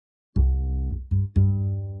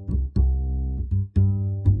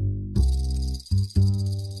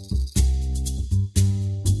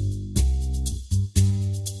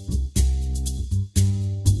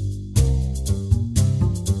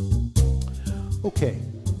Okay.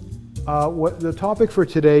 What the topic for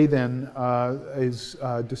today then is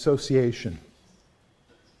dissociation.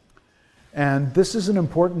 And this is an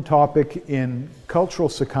important topic in cultural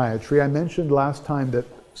psychiatry. I mentioned last time that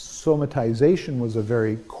somatization was a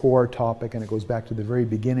very core topic, and it goes back to the very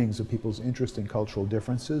beginnings of people's interest in cultural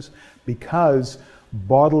differences, because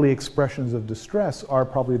bodily expressions of distress are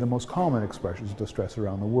probably the most common expressions of distress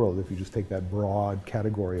around the world, if you just take that broad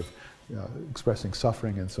category of expressing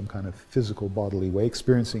suffering in some kind of physical bodily way,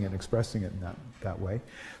 experiencing it and expressing it in that way.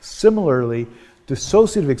 Similarly,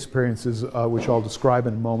 dissociative experiences, which I'll describe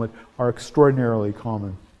in a moment, are extraordinarily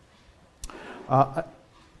common.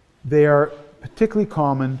 They are particularly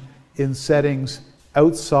common in settings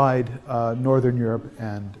outside Northern Europe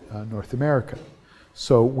and North America.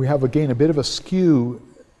 So we have, again, a bit of a skew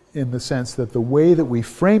in the sense that the way that we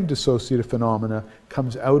frame dissociative phenomena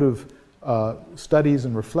comes out of studies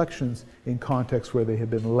and reflections in contexts where they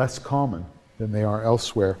have been less common than they are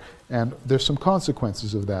elsewhere. And there's some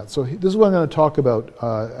consequences of that. So this is what I'm going to talk about.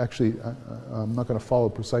 Actually, I'm not going to follow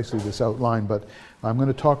precisely this outline, but I'm going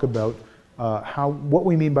to talk about what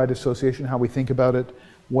we mean by dissociation, how we think about it,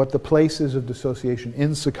 what the place is of dissociation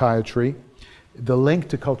in psychiatry, the link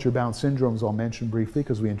to culture-bound syndromes I'll mention briefly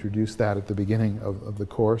because we introduced that at the beginning of the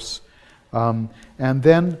course, and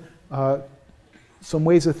then some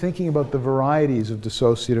ways of thinking about the varieties of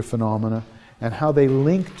dissociative phenomena and how they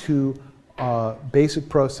link to basic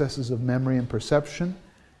processes of memory and perception,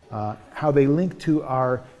 how they link to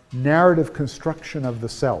our narrative construction of the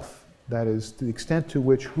self. That is, to the extent to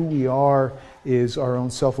which who we are is our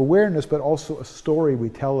own self-awareness, but also a story we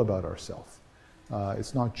tell about ourselves.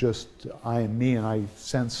 It's not just I and me, and I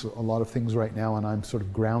sense a lot of things right now, and I'm sort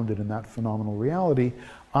of grounded in that phenomenal reality.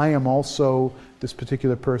 I am also this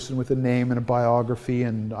particular person with a name and a biography,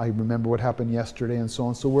 and I remember what happened yesterday, and so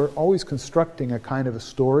on. So we're always constructing a kind of a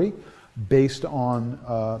story based on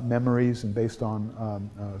memories and based on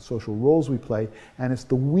social roles we play, and it's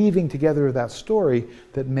the weaving together of that story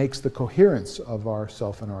that makes the coherence of our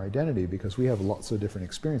self and our identity, because we have lots of different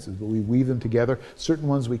experiences, but we weave them together. Certain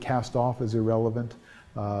ones we cast off as irrelevant.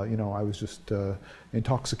 You know, I was just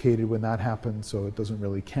intoxicated when that happened, so it doesn't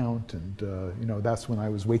really count, and you know, that's when I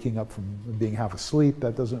was waking up from being half asleep,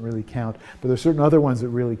 that doesn't really count. But there's certain other ones that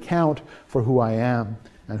really count for who I am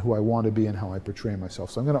and who I want to be and how I portray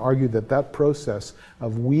myself. So I'm going to argue that that process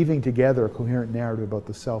of weaving together a coherent narrative about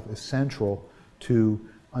the self is central to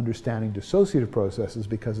understanding dissociative processes,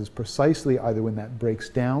 because it's precisely either when that breaks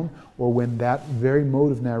down or when that very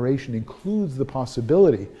mode of narration includes the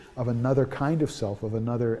possibility of another kind of self, of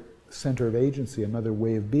another center of agency, another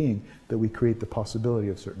way of being, that we create the possibility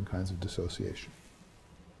of certain kinds of dissociation.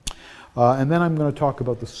 And then I'm going to talk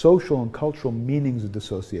about the social and cultural meanings of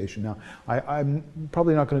dissociation. Now, I'm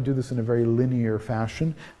probably not going to do this in a very linear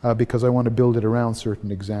fashion because I want to build it around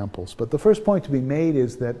certain examples. But the first point to be made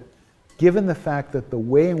is that given the fact that the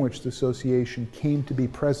way in which dissociation came to be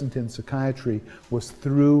present in psychiatry was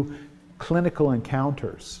through clinical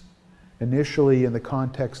encounters, initially in the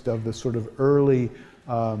context of the sort of early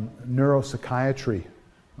neuropsychiatry,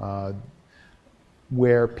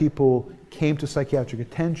 where people came to psychiatric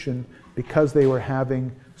attention because they were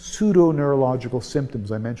having pseudo-neurological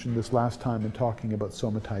symptoms. I mentioned this last time in talking about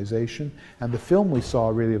somatization, and the film we saw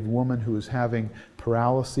really of a woman who was having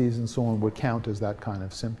paralyses and so on would count as that kind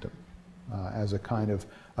of symptom, as a kind of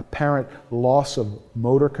apparent loss of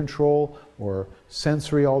motor control or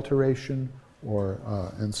sensory alteration or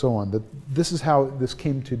and so on. That this is how this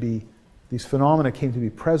came to be. These phenomena came to be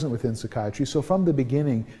present within psychiatry. So from the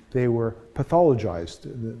beginning, they were pathologized,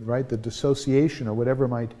 right? The dissociation or whatever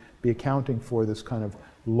might be accounting for this kind of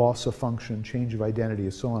loss of function, change of identity,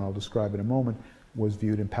 and so on, I'll describe in a moment, was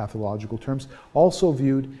viewed in pathological terms. Also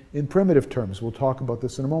viewed in primitive terms. We'll talk about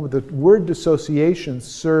this in a moment. The word dissociation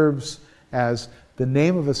serves as the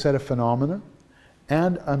name of a set of phenomena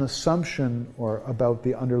and an assumption or about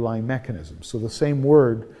the underlying mechanism. So the same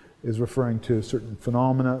word is referring to certain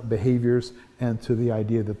phenomena, behaviors, and to the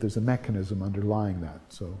idea that there's a mechanism underlying that.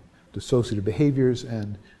 So dissociative behaviors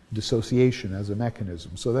and dissociation as a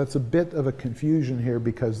mechanism. So that's a bit of a confusion here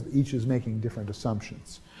because each is making different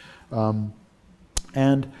assumptions.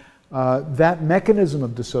 And that mechanism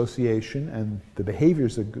of dissociation and the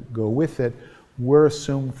behaviors that go with it were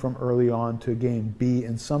assumed from early on to, again, be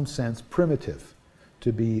in some sense primitive,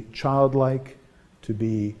 to be childlike, to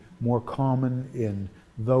be more common in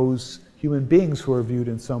those human beings who are viewed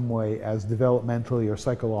in some way as developmentally or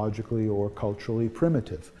psychologically or culturally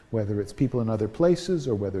primitive, whether it's people in other places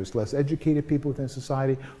or whether it's less educated people within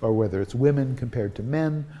society or whether it's women compared to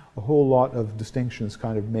men. A whole lot of distinctions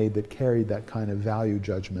kind of made that carried that kind of value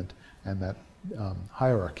judgment and that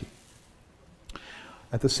hierarchy.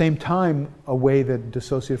 At the same time, a way that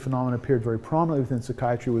dissociative phenomena appeared very prominently within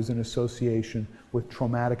psychiatry was in association with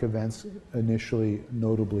traumatic events, initially,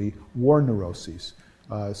 notably, war neuroses.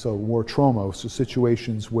 So war trauma, so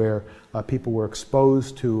situations where people were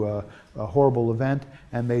exposed to a horrible event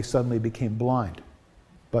and they suddenly became blind.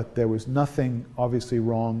 But there was nothing obviously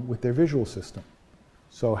wrong with their visual system.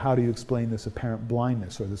 So how do you explain this apparent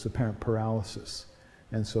blindness or this apparent paralysis?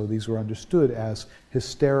 And so these were understood as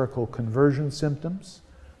hysterical conversion symptoms,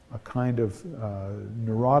 a kind of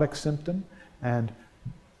neurotic symptom, and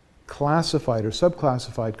classified or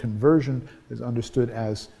subclassified conversion is understood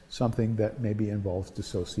as something that maybe involves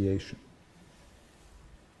dissociation.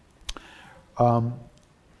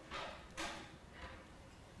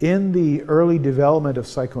 In the early development of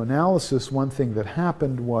psychoanalysis, one thing that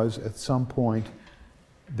happened was at some point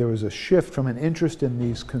there was a shift from an interest in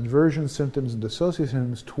these conversion symptoms and dissociation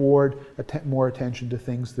symptoms toward more attention to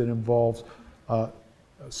things that involves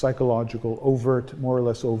psychological, overt, more or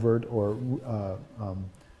less overt, or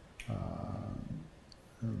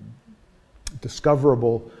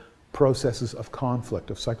discoverable processes of conflict,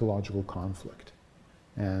 of psychological conflict.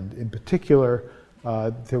 And in particular,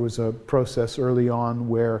 there was a process early on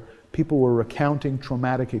where people were recounting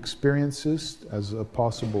traumatic experiences as a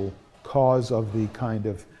possible cause of the kind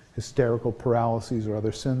of hysterical paralyses or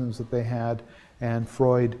other symptoms that they had, and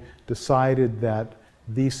Freud decided that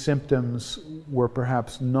these symptoms were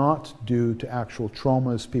perhaps not due to actual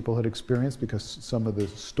traumas people had experienced, because some of the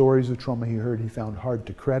stories of trauma he heard he found hard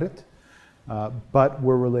to credit, but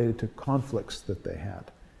were related to conflicts that they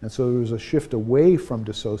had. And so there was a shift away from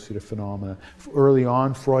dissociative phenomena. Early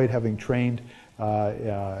on, Freud, having trained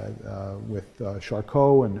with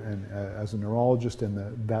Charcot and as a neurologist in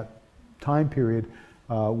that time period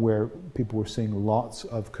where people were seeing lots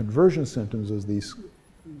of conversion symptoms as these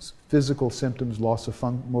physical symptoms, loss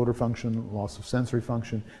of motor function, loss of sensory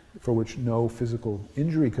function, for which no physical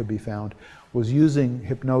injury could be found, was using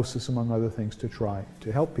hypnosis, among other things, to try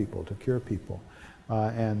to help people, to cure people.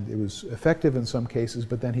 And it was effective in some cases,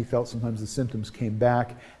 but then he felt sometimes the symptoms came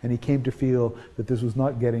back, and he came to feel that this was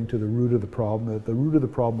not getting to the root of the problem, that the root of the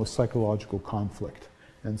problem was psychological conflict.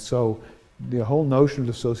 And so the whole notion of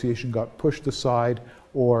dissociation got pushed aside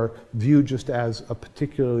or viewed just as a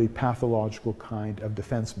particularly pathological kind of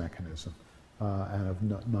defense mechanism and of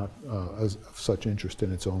not of such interest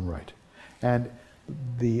in its own right. And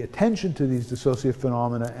the attention to these dissociative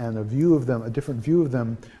phenomena and a view of them, a different view of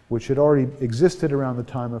them, which had already existed around the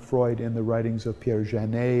time of Freud in the writings of Pierre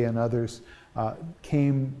Janet and others,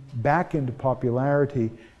 came back into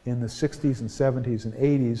popularity in the 60s and 70s and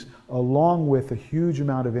 80s, along with a huge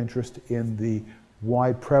amount of interest in the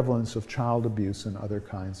wide prevalence of child abuse and other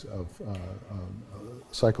kinds of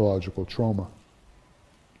psychological trauma.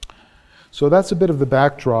 So that's a bit of the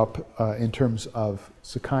backdrop in terms of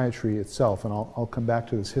psychiatry itself, and I'll come back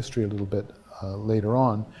to this history a little bit later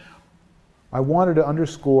on. I wanted to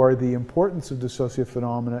underscore the importance of dissociative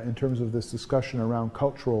phenomena in terms of this discussion around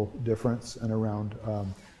cultural difference and around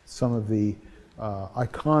some of the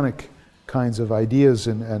iconic kinds of ideas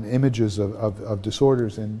and images of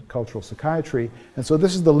disorders in cultural psychiatry. And so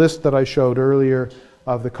this is the list that I showed earlier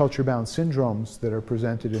of the culture-bound syndromes that are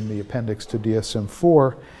presented in the appendix to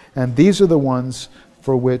DSM-4. And these are the ones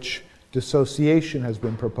for which dissociation has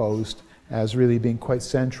been proposed as really being quite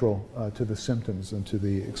central to the symptoms and to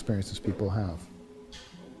the experiences people have.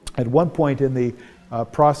 At one point in the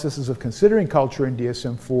processes of considering culture in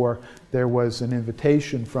DSM-4, there was an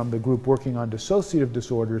invitation from the group working on dissociative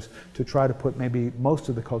disorders to try to put maybe most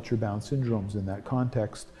of the culture-bound syndromes in that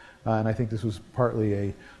context. And I think this was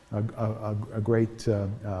partly a great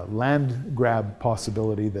land grab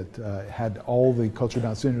possibility that had all the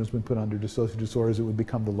culture-bound syndromes been put under dissociative disorders, it would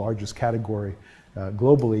become the largest category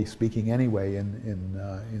globally speaking anyway in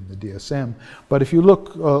the DSM. But if you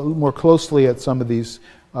look more closely at some of these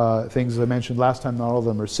things, as I mentioned last time, not all of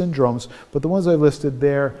them are syndromes, but the ones I listed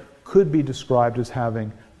there could be described as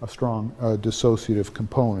having a strong dissociative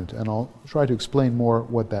component. And I'll try to explain more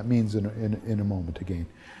what that means in a moment again.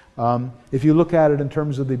 If you look at it in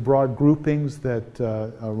terms of the broad groupings that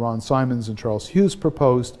Ron Simons and Charles Hughes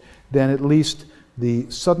proposed, then at least the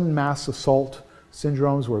sudden mass assault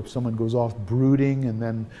syndromes, where someone goes off brooding and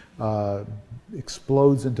then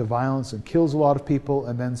explodes into violence and kills a lot of people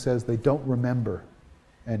and then says they don't remember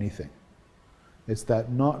anything. It's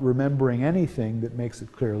that not remembering anything that makes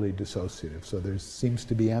it clearly dissociative. So there seems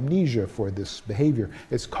to be amnesia for this behavior.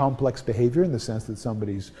 It's complex behavior in the sense that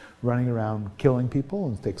somebody's running around killing people,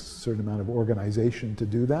 and it takes a certain amount of organization to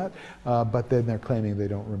do that, but then they're claiming they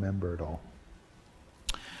don't remember at all.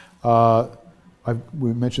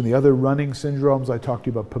 We mentioned the other running syndromes. I talked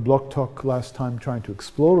to you about Pablochtok last time, trying to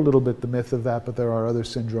explode a little bit the myth of that, but there are other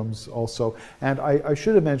syndromes also. And I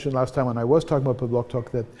should have mentioned last time when I was talking about Pablochtok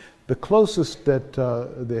that the closest that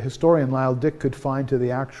the historian Lyle Dick could find to the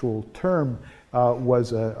actual term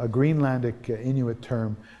was a Greenlandic Inuit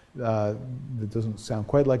term that doesn't sound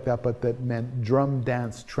quite like that, but that meant drum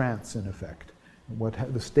dance trance in effect.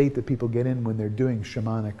 The state that people get in when they're doing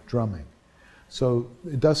shamanic drumming. So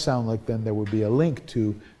it does sound like then there would be a link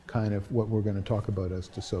to kind of what we're going to talk about as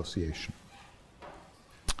dissociation.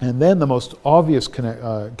 And then the most obvious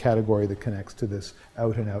category that connects to this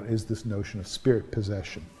out and out is this notion of spirit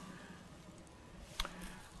possession.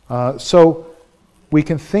 So we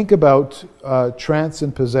can think about trance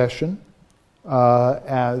and possession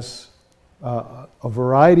as a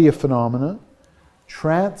variety of phenomena.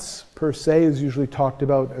 Trance per se is usually talked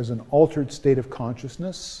about as an altered state of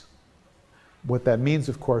consciousness. What that means,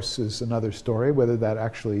 of course, is another story. Whether that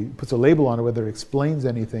actually puts a label on it, whether it explains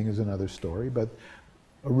anything is another story. But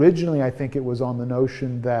originally, I think it was on the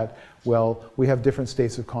notion that, well, we have different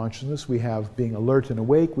states of consciousness. We have being alert and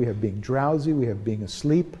awake. We have being drowsy. We have being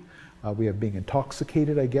asleep. We have being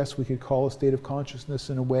intoxicated, I guess we could call a state of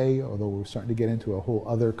consciousness in a way, although we're starting to get into a whole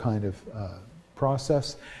other kind of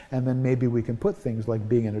process. And then maybe we can put things like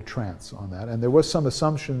being in a trance on that. And there was some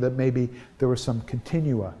assumption that maybe there were some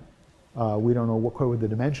continua. We don't know what the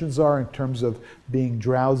dimensions are in terms of being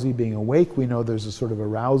drowsy, being awake. We know there's a sort of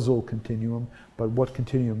arousal continuum, but what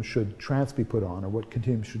continuum should trance be put on, or what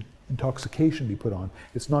continuum should intoxication be put on?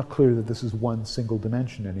 It's not clear that this is one single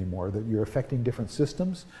dimension anymore, that you're affecting different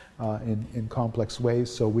systems in complex ways,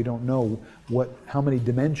 so we don't know how many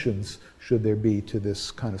dimensions should there be to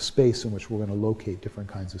this kind of space in which we're going to locate different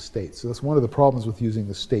kinds of states. So that's one of the problems with using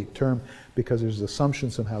the state term, because there's an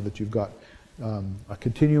assumption somehow that you've got a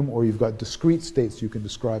continuum or you've got discrete states you can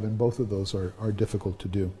describe, and both of those are difficult to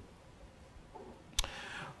do.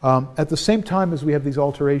 At the same time as we have these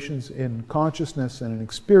alterations in consciousness and in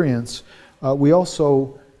experience, we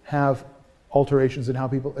also have alterations in how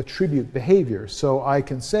people attribute behavior. So I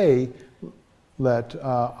can say that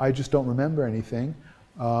I just don't remember anything,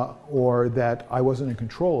 or that I wasn't in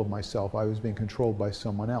control of myself, I was being controlled by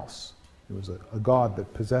someone else. It was a god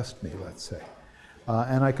that possessed me, let's say.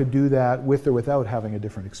 And I could do that with or without having a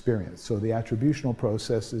different experience. So the attributional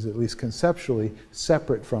process is at least conceptually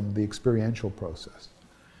separate from the experiential process.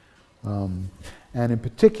 And in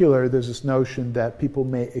particular, there's this notion that people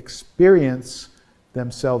may experience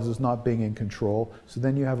themselves as not being in control. So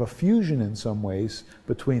then you have a fusion in some ways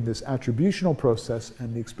between this attributional process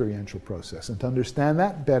and the experiential process. And to understand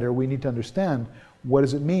that better, we need to understand, what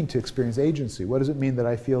does it mean to experience agency? What does it mean that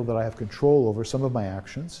I feel that I have control over some of my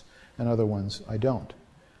actions and other ones I don't?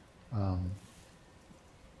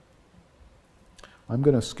 I'm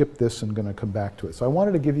going to skip this and going to come back to it. So I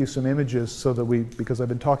wanted to give you some images so that because I've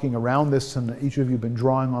been talking around this and each of you have been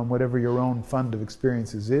drawing on whatever your own fund of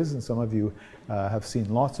experiences is, and some of you have seen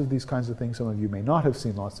lots of these kinds of things, some of you may not have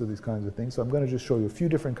seen lots of these kinds of things. So I'm going to just show you a few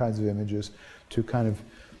different kinds of images to kind of,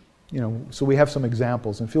 so we have some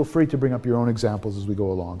examples, and feel free to bring up your own examples as we go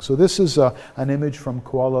along. So this is an image from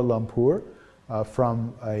Kuala Lumpur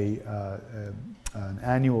from an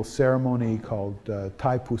annual ceremony called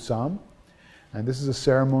Thai Pusam. And this is a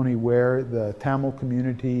ceremony where the Tamil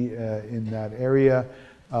community in that area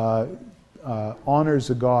honors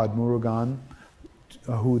a god, Murugan,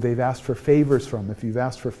 who they've asked for favors from. If you've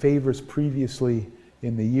asked for favors previously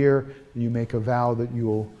in the year, you make a vow that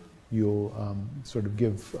you'll sort of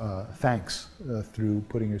give thanks through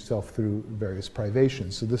putting yourself through various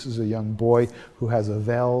privations. So this is a young boy who has a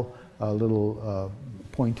veil, a little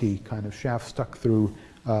pointy kind of shaft stuck through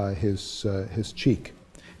his cheek.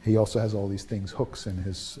 He also has all these things, hooks in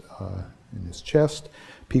his chest.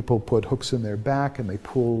 People put hooks in their back and they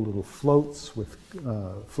pull little floats with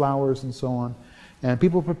flowers and so on. And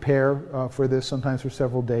people prepare for this, sometimes for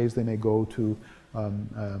several days. They may go to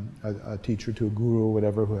a teacher, to a guru or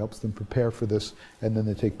whatever, who helps them prepare for this, and then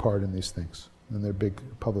they take part in these things. And they're big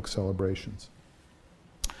public celebrations.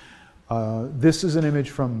 This is an image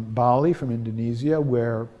from Bali, from Indonesia,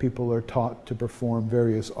 where people are taught to perform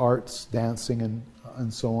various arts, dancing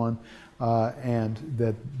and so on, and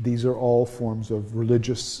that these are all forms of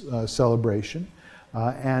religious celebration.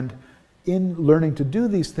 And in learning to do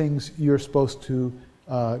these things, you're supposed to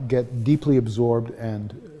get deeply absorbed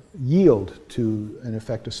and yield to, in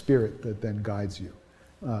effect, a spirit that then guides you,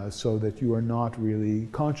 so that you are not really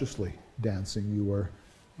consciously dancing, you're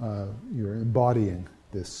embodying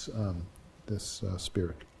this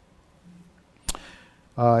spirit.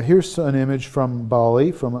 Here's an image from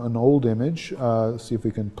Bali, from an old image. See if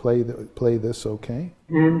we can play this okay.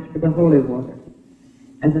 Hands for the holy water,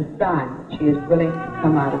 as a sign that she is willing to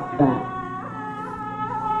come out of trance.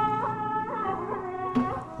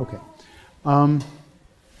 Okay.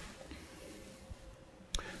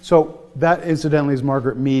 So that, incidentally, is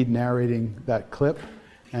Margaret Mead narrating that clip,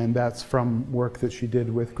 and that's from work that she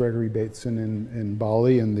did with Gregory Bateson in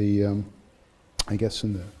Bali in the, I guess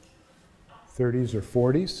in the 30s or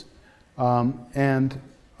 40s.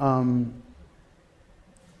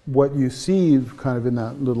 What you see kind of in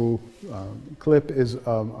that little clip is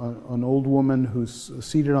an old woman who's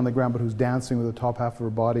seated on the ground but who's dancing with the top half of her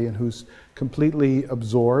body and who's completely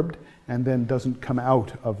absorbed and then doesn't come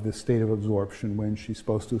out of this state of absorption when she's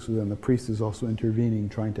supposed to. So then the priest is also intervening,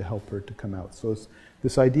 trying to help her to come out. So it's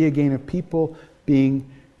this idea again of people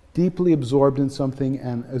being deeply absorbed in something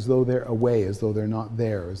and as though they're away, as though they're not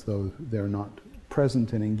there, as though they're not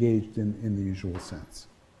present and engaged in the usual sense.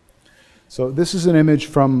 So this is an image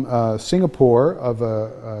from Singapore of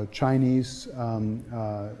a Chinese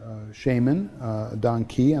shaman, Dan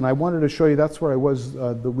Qi, and I wanted to show you that's where I was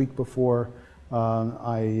the week before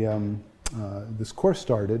this course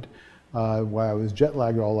started, while I was jet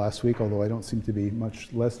lagged all last week, although I don't seem to be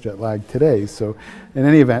much less jet lagged today. So in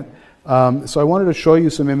any event, so I wanted to show you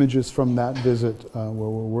some images from that visit where we're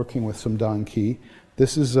working with some Dan Qi.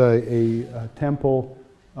 This is a temple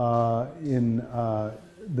in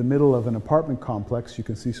the middle of an apartment complex. You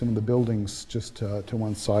can see some of the buildings just to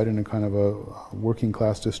one side in a kind of a working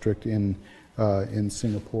class district in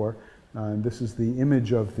Singapore. And this is the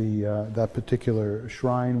image of that particular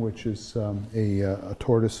shrine, which is a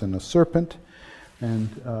tortoise and a serpent. And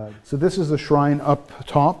so this is the shrine up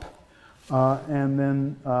top. And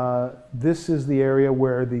then this is the area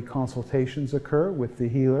where the consultations occur with the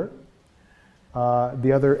healer.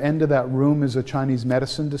 The other end of that room is a Chinese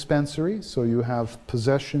medicine dispensary, so you have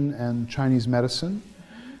possession and Chinese medicine.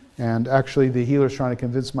 And actually the healer's trying to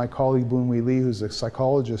convince my colleague Boon Wee Lee, who's a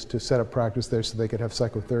psychologist, to set up practice there so they could have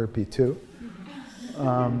psychotherapy too.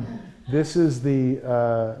 This is the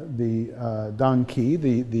Dan Qi,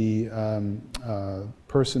 the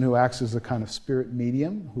person who acts as a kind of spirit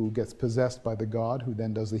medium, who gets possessed by the god, who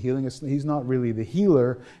then does the healing. He's not really the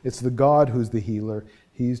healer, it's the god who's the healer.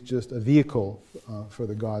 He's just a vehicle for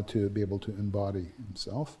the god to be able to embody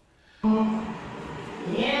himself.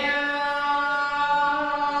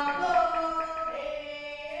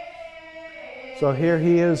 So here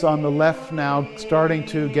he is on the left now, starting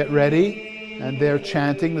to get ready, and they're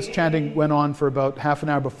chanting. This chanting went on for about half an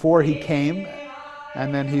hour before he came,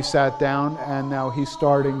 and then he sat down, and now he's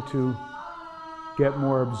starting to get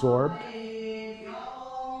more absorbed.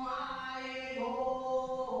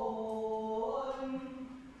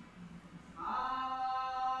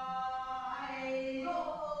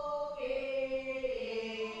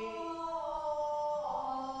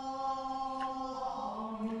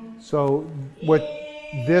 So what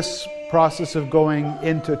this process of going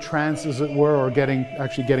into trance, as it were, or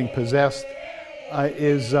actually getting possessed,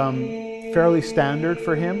 is fairly standard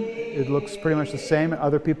for him. It looks pretty much the same.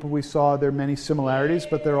 Other people we saw, there are many similarities,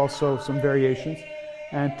 but there are also some variations.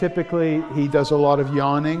 And typically he does a lot of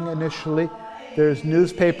yawning initially. There's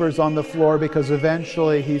newspapers on the floor because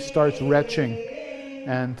eventually he starts retching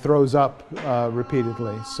and throws up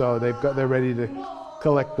repeatedly. So they're ready to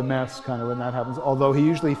collect the mess kind of when that happens. Although he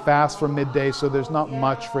usually fasts from midday, so there's not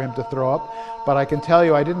much for him to throw up. But I can tell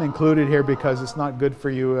you, I didn't include it here because it's not good for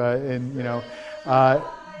you.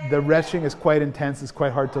 The retching is quite intense. It's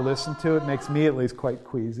quite hard to listen to. It makes me at least quite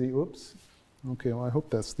queasy. Oops. Okay, well I hope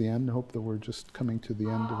that's the end. I hope that we're just coming to the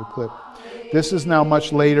end of the clip. This is now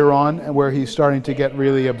much later on where he's starting to get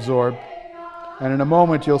really absorbed. And in a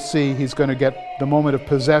moment you'll see he's going to get, the moment of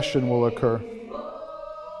possession will occur.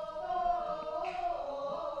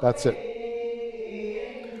 That's it.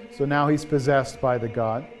 So now he's possessed by the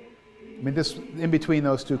god. I mean, this, in between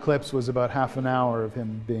those two clips, was about half an hour of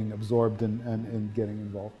him being absorbed and getting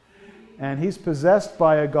involved. And he's possessed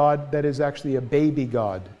by a god that is actually a baby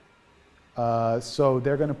god. So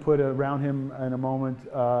they're going to put around him in a moment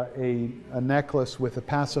a necklace with a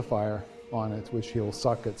pacifier on it, which he'll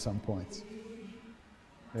suck at some points.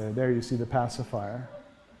 There you see the pacifier.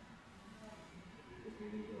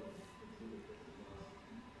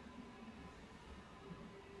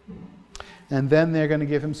 And then they're going to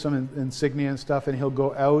give him some insignia and stuff, and he'll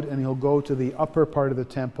go out and he'll go to the upper part of the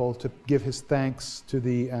temple to give his thanks to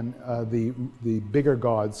the bigger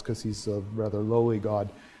gods, because he's a rather lowly god,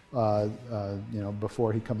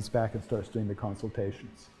 before he comes back and starts doing the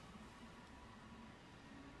consultations.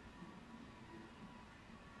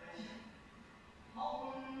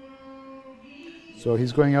 So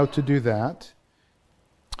he's going out to do that.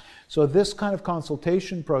 So this kind of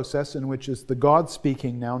consultation process, in which is the God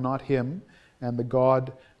speaking now, not him, and the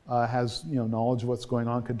God has knowledge of what's going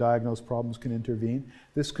on, can diagnose problems, can intervene.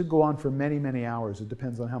 This could go on for many, many hours. It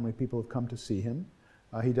depends on how many people have come to see him.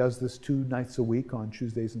 He does this 2 nights a week on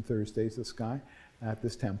Tuesdays and Thursdays, this guy, at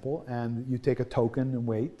this temple. And you take a token and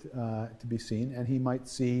wait to be seen. And he might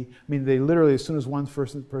see, they literally, as soon as one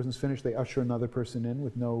person's finished, they usher another person in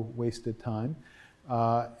with no wasted time.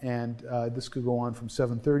 This could go on from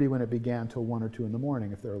 7:30 when it began till 1 or 2 in the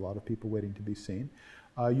morning if there are a lot of people waiting to be seen.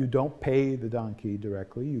 You don't pay the donkey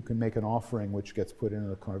directly. You can make an offering which gets put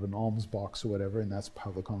in a kind of an alms box or whatever, and that's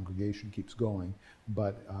how the congregation keeps going.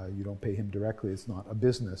 But you don't pay him directly. It's not a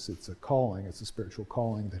business. It's a calling. It's a spiritual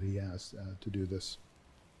calling that he has to do this.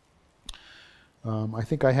 I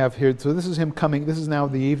think I have here, so this is him coming. This is now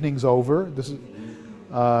the evening's over. This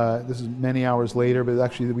is many hours later, but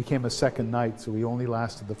actually we came a second night, so we only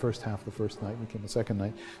lasted the first half the first night. We came a second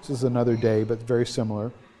night. So this is another day, but very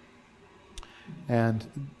similar. And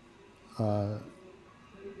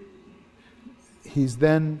he's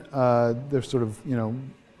then, they're sort of,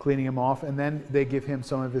 cleaning him off, and then they give him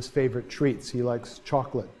some of his favorite treats. He likes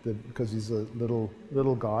chocolate because he's a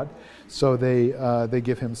little god. So they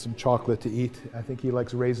give him some chocolate to eat. I think he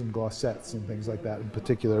likes raisin glacettes and things like that in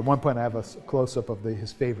particular. At one point I have a close-up of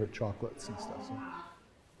his favorite chocolates and stuff.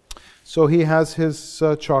 So he has his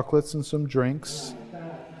chocolates and some drinks.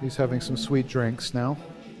 He's having some sweet drinks now.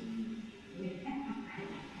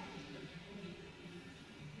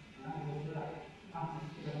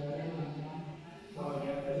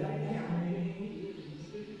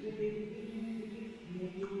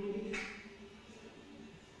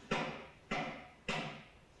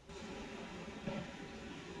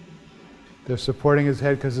 They're supporting his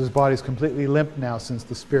head because his body's completely limp now since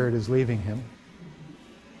the spirit is leaving him.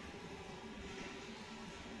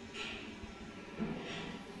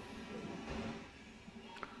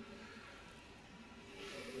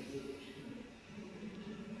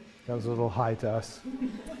 That was a little high to us.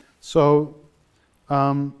 So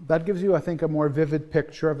that gives you, I think, a more vivid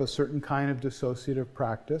picture of a certain kind of dissociative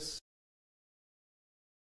practice.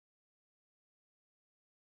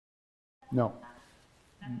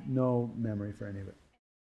 No memory for any of it.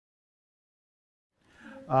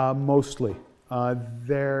 Mostly.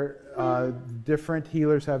 Different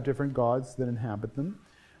healers have different gods that inhabit them.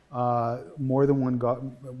 More than one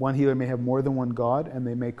god. One healer may have more than one god, and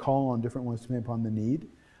they may call on different ones depending upon the need.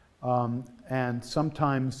 And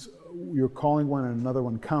sometimes you're calling one and another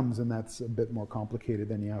one comes, and that's a bit more complicated.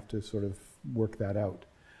 Then you have to sort of work that out.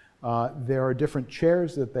 There are different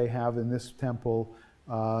chairs that they have in this temple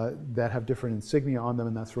that have different insignia on them,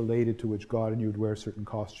 and that's related to which god, and you would wear a certain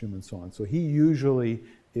costume and so on. So he usually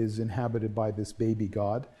is inhabited by this baby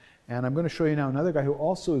god. And I'm going to show you now another guy who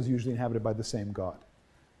also is usually inhabited by the same god.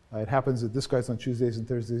 It happens that this guy's on Tuesdays and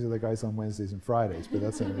Thursdays, the other guy's on Wednesdays and Fridays, but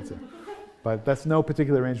but that's no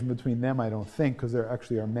particular arrangement between them, I don't think, because there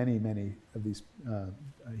actually are many, many of these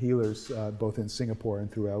healers, both in Singapore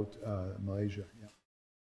and throughout Malaysia.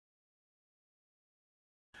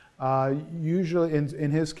 Usually,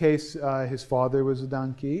 in his case, his father was a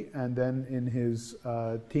donkey, and then in his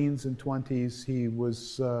teens and 20s, he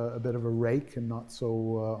was a bit of a rake and not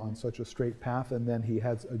so on such a straight path. And then he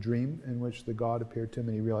had a dream in which the god appeared to him,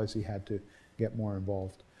 and he realized he had to get more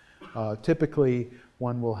involved. Typically,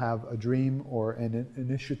 one will have a dream or an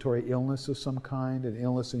initiatory illness of some kind, an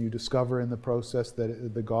illness, and you discover in the process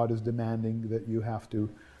that the god is demanding that you have to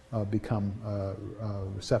become a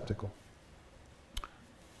receptacle.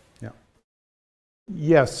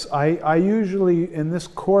 Yes, I usually, in this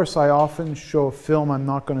course, I often show a film. I'm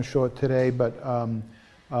not going to show it today, but on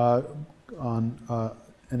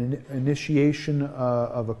an initiation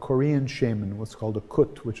of a Korean shaman, what's called a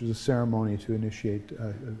kut, which is a ceremony to initiate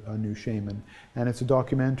a new shaman. And it's a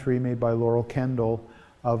documentary made by Laurel Kendall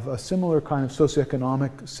of a similar kind of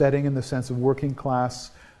socioeconomic setting in the sense of working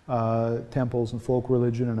class temples and folk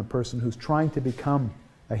religion, and a person who's trying to become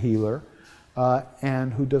a healer.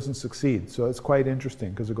 And who doesn't succeed. So it's quite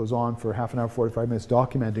interesting because it goes on for half an hour, 45 minutes,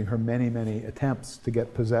 documenting her many, many attempts to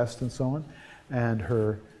get possessed and so on, and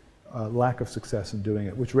her lack of success in doing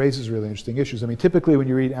it, which raises really interesting issues. I mean, typically when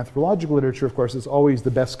you read anthropological literature, of course, it's always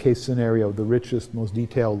the best case scenario, the richest, most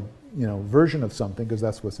detailed, version of something, because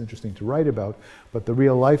that's what's interesting to write about. But the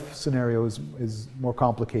real life scenario is more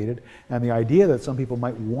complicated, and the idea that some people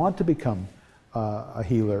might want to become a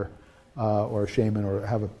healer or a shaman or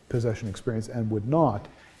have a possession experience and would not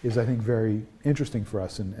is, I think, very interesting for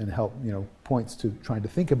us and help, points to trying to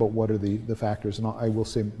think about what are the factors, and I will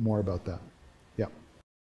say more about that.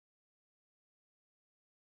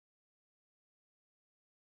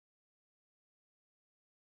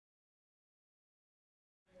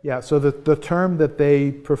 Yeah, so the term that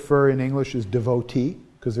they prefer in English is devotee,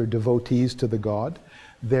 because they're devotees to the god.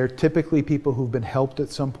 They're typically people who've been helped at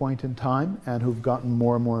some point in time and who've gotten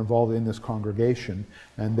more and more involved in this congregation,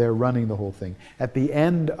 and they're running the whole thing. At the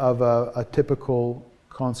end of a typical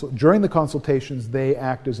during the consultations, they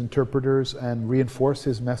act as interpreters and reinforce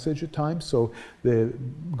his message at times. So the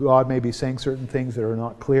god may be saying certain things that are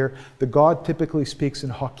not clear. The god typically speaks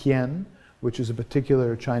in Hokkien, which is a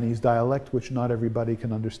particular Chinese dialect which not everybody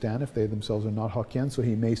can understand if they themselves are not Hokkien, so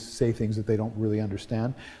he may say things that they don't really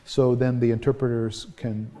understand. So then the interpreters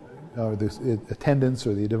can, or the attendants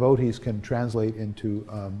or the devotees can translate into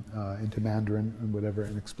Mandarin and whatever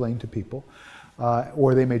and explain to people,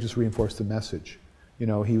 or they may just reinforce the message. You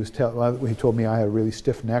know, he told me I had a really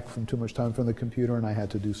stiff neck from too much time from the computer, and I had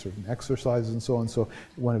to do certain exercises and so on. So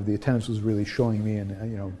one of the attendants was really showing me, and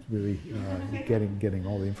you know, really getting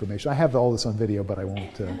all the information. I have all this on video, but I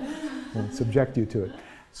won't subject you to it.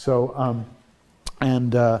 So,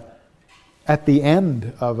 at the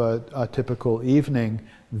end of a typical evening,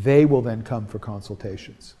 they will then come for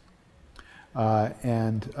consultations,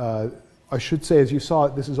 I should say, as you saw,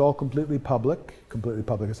 this is all completely public.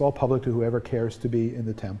 It's all public to whoever cares to be in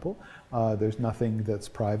the temple. There's nothing that's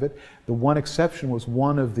private. The one exception was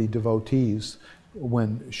one of the devotees.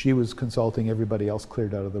 When she was consulting, everybody else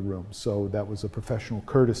cleared out of the room. So that was a professional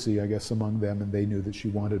courtesy, I guess, among them, and they knew that she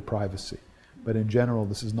wanted privacy. But in general,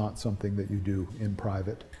 this is not something that you do in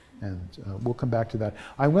private. And we'll come back to that.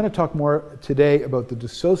 I'm going to talk more today about the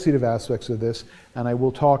dissociative aspects of this, and I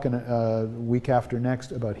will talk in a week after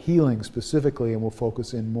next about healing specifically, and we'll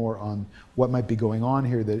focus in more on what might be going on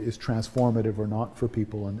here that is transformative or not for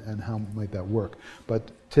people, and how might that work.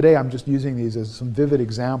 But today I'm just using these as some vivid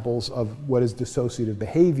examples of what is dissociative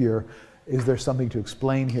behavior. Is there something to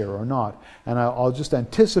explain here or not? And I'll just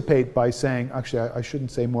anticipate by saying, actually I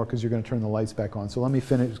shouldn't say more because you're going to turn the lights back on. So let me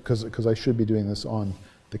finish, because I should be doing this on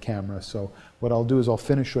the camera. So what I'll do is I'll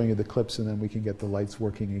finish showing you the clips, and then we can get the lights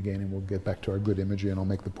working again, and we'll get back to our good imagery, and I'll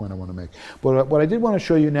make the point I want to make. But what I did want to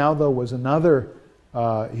show you now, though, was another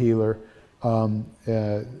healer,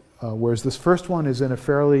 whereas this first one is in a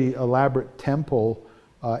fairly elaborate temple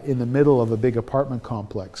in the middle of a big apartment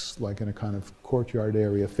complex, like in a kind of courtyard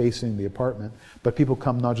area facing the apartment. But people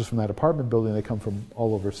come not just from that apartment building, they come from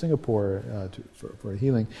all over Singapore for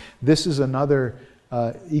healing. This is another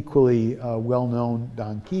equally well-known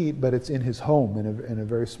Danki, but it's in his home, in a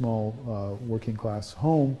very small working class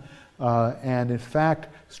home. And in fact,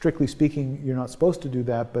 strictly speaking, you're not supposed to do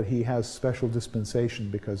that, but he has special dispensation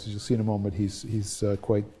because, as you'll see in a moment, he's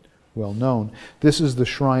quite well known. This is the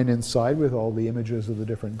shrine inside with all the images of the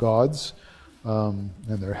different gods and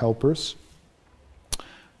their helpers.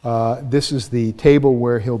 This is the table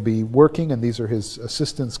where he'll be working, and these are his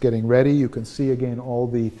assistants getting ready. You can see again all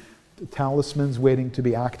the talismans waiting to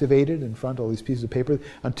be activated in front, all these pieces of paper.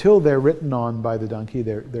 Until they're written on by the Danki,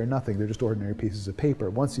 they're nothing. They're just ordinary pieces of paper.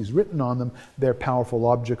 Once he's written on them, they're powerful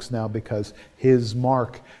objects now, because his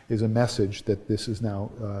mark is a message that this is now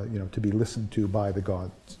to be listened to by the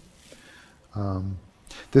gods.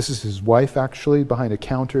 This is his wife, actually. Behind a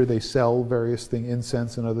counter, they sell various things,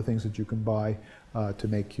 incense and other things that you can buy to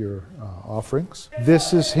make your offerings.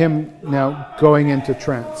 This is him now going into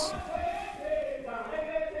trance.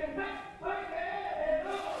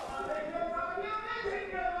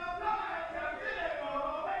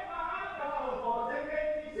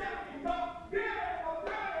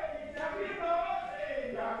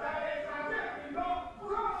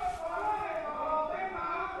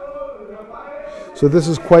 So this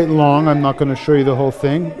is quite long. I'm not going to show you the whole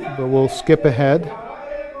thing, but we'll skip ahead.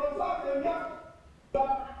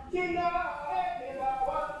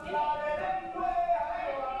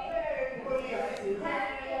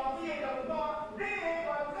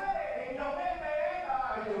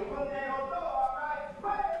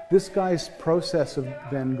 This guy's process of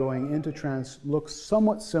then going into trance looks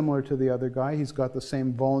somewhat similar to the other guy. He's got the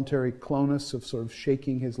same voluntary clonus of sort of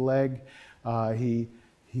shaking his leg.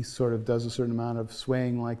 He sort of does a certain amount of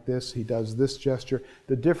swaying like this. He does this gesture.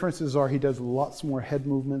 The differences are he does lots more head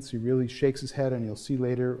movements. He really shakes his head, and you'll see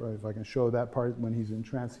later, or if I can show that part, when he's in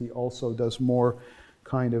trance, he also does more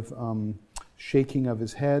kind of shaking of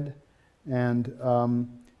his head. And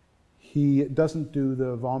he doesn't do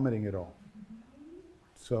the vomiting at all.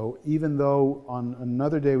 So even though on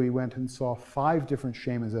another day we went and saw 5 different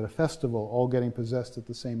shamans at a festival all getting possessed at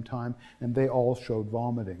the same time, and they all showed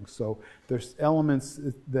vomiting. So there's elements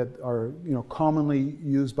that are commonly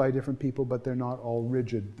used by different people, but they're not all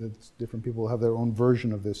rigid. Different people have their own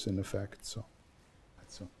version of this in effect. So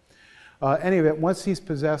anyway, once he's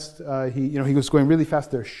possessed, he was going really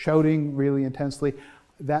fast. They're shouting really intensely.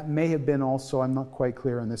 that may have been also, I'm not quite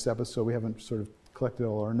clear on this episode, we haven't sort of collected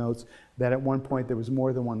all our notes, that at one point there was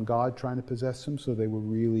more than one god trying to possess him, so they were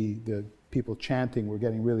really, the people chanting were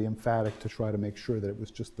getting really emphatic to try to make sure that it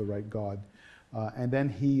was just the right god. And then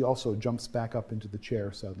he also jumps back up into the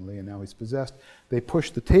chair suddenly, and now he's possessed. They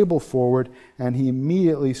push the table forward, and he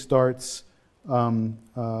immediately starts, I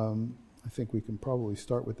think we can probably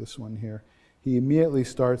start with this one here. He immediately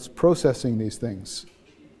starts processing these things.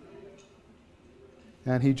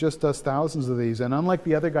 And he just does thousands of these. And unlike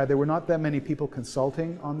the other guy, there were not that many people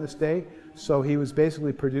consulting on this day. So he was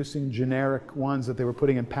basically producing generic ones that they were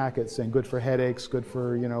putting in packets, saying good for headaches, good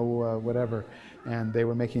for, whatever. And they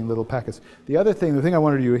were making little packets. The other thing, the thing I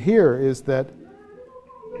wanted you to hear is that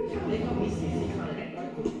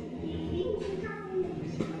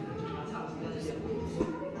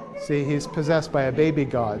see, he's possessed by a baby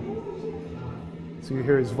god. So you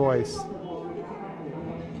hear his voice.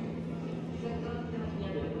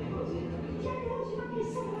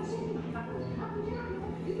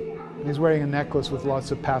 He's wearing a necklace with lots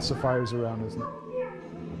of pacifiers around his neck.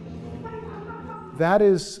 That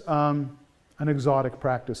is an exotic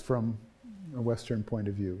practice from a Western point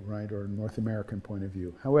of view, right, or a North American point of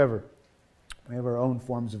view. However, we have our own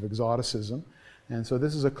forms of exoticism. And so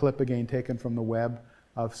this is a clip, again, taken from the web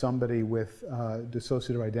of somebody with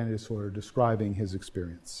dissociative identity disorder describing his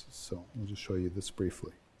experience. So I'll just show you this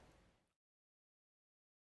briefly.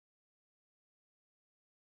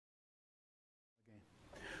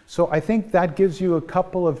 So I think that gives you a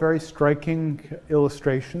couple of very striking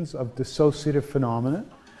illustrations of dissociative phenomena.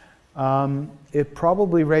 It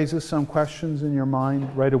probably raises some questions in your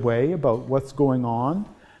mind right away about what's going on,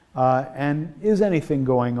 and is anything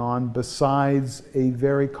going on besides a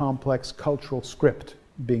very complex cultural script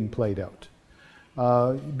being played out.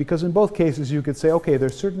 Because in both cases you could say, okay,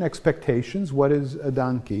 there's certain expectations. What is a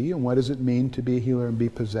donkey, and what does it mean to be a healer and be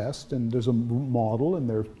possessed? And there's a model, and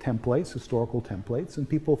there are templates, historical templates, and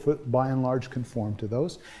people by and large conform to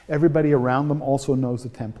those. Everybody around them also knows the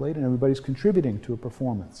template, and everybody's contributing to a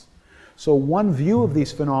performance. So one view of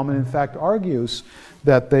these phenomena, in fact, argues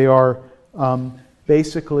that they are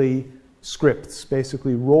basically scripts,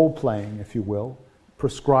 basically role-playing, if you will,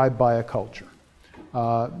 prescribed by a culture.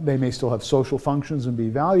 They may still have social functions and be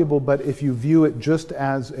valuable, but if you view it just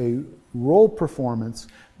as a role performance,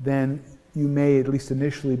 then you may, at least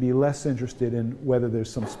initially, be less interested in whether there's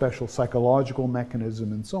some special psychological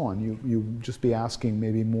mechanism and so on. You just be asking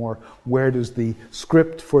maybe more, where does the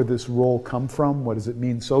script for this role come from? What does it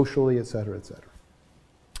mean socially, et cetera, et cetera.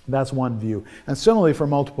 That's one view. And similarly, for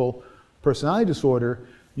multiple personality disorder,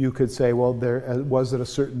 you could say, well, there was at a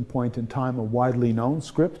certain point in time a widely known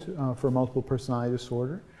script for multiple personality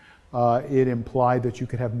disorder. It implied that you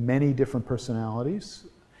could have many different personalities.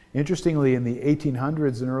 Interestingly, in the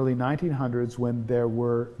 1800s and early 1900s, when there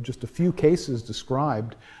were just a few cases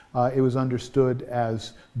described, it was understood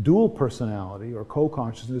as dual personality or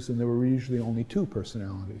co-consciousness, and there were usually only two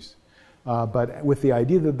personalities. But with the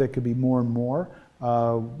idea that there could be more and more,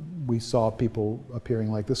 we saw people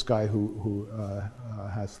appearing like this guy who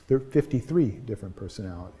has 53 different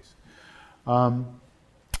personalities.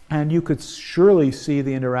 And you could surely see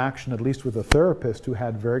the interaction, at least with a therapist who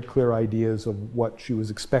had very clear ideas of what she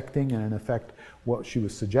was expecting and, in effect, what she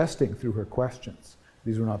was suggesting through her questions.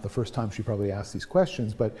 These were not the first time she probably asked these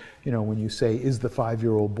questions, but when you say, is the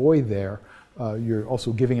 5-year-old boy there, you're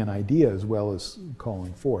also giving an idea as well as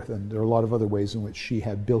calling forth. And there are a lot of other ways in which she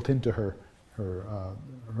had built into her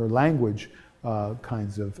language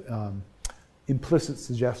kinds of implicit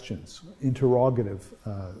suggestions, interrogative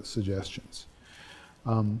suggestions.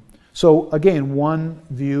 So again, one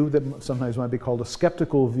view that sometimes might be called a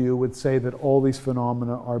skeptical view would say that all these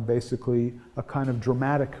phenomena are basically a kind of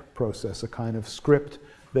dramatic process, a kind of script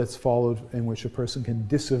that's followed in which a person can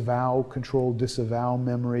disavow control, disavow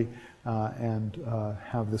memory, and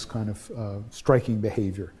have this kind of striking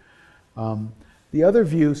behavior. The other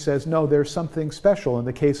view says, no, there's something special. In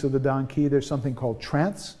the case of the donkey, there's something called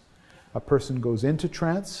trance. A person goes into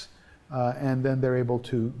trance, and then they're able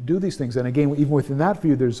to do these things. And again, even within that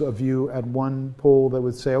view, there's a view at one pole that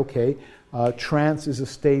would say, okay, trance is a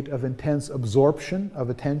state of intense absorption of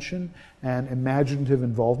attention and imaginative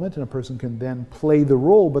involvement, and a person can then play the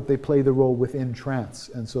role, but they play the role within trance,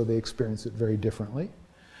 and so they experience it very differently.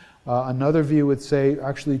 Another view would say,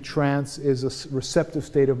 actually, trance is a receptive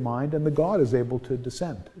state of mind, and the God is able to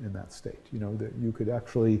descend in that state. That you could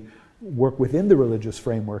actually work within the religious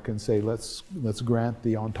framework and say, let's grant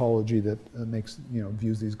the ontology that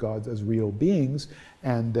views these gods as real beings,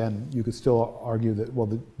 and then you could still argue that,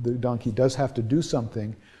 well, the donkey does have to do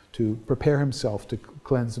something to prepare himself, to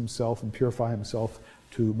cleanse himself and purify himself,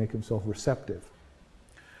 to make himself receptive.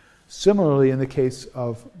 Similarly, in the case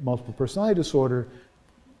of multiple personality disorder,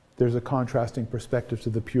 there's a contrasting perspective to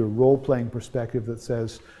the pure role-playing perspective that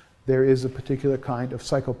says there is a particular kind of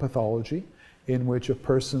psychopathology in which a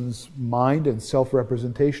person's mind and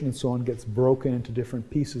self-representation and so on gets broken into different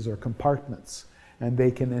pieces or compartments, and they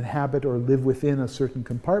can inhabit or live within a certain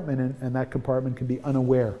compartment, and that compartment can be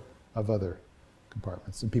unaware of other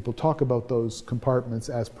compartments. And people talk about those compartments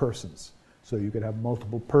as persons. So you could have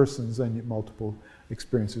multiple persons and multiple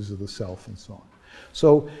experiences of the self and so on.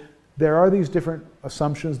 So there are these different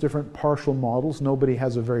assumptions, different partial models. Nobody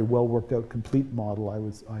has a very well worked out complete model,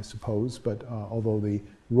 I suppose, but although the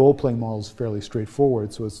role-playing model is fairly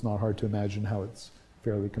straightforward, so it's not hard to imagine how it's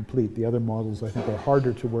fairly complete. The other models, I think, are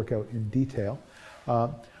harder to work out in detail.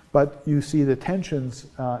 But you see the tensions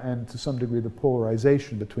and to some degree the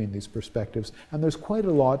polarization between these perspectives. And there's quite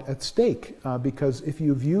a lot at stake because if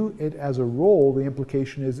you view it as a role, the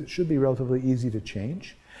implication is it should be relatively easy to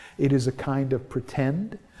change. It is a kind of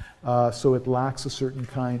pretend, so it lacks a certain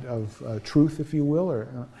kind of truth, if you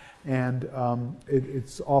will, and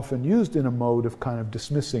it's often used in a mode of kind of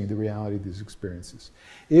dismissing the reality of these experiences.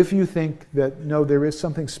 If you think that, no, there is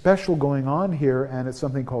something special going on here and it's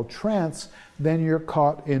something called trance, then you're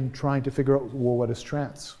caught in trying to figure out, well, what is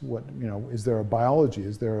trance? What, you know, is there a biology?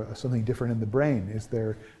 Is there something different in the brain? Is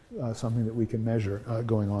there something that we can measure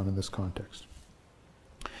going on in this context?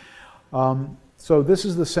 So this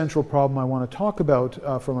is the central problem I want to talk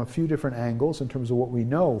about from a few different angles in terms of what we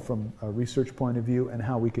know from a research point of view and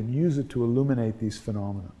how we can use it to illuminate these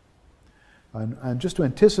phenomena. And just to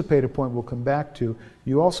anticipate a point we'll come back to,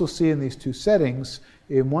 you also see in these two settings,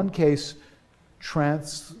 in one case,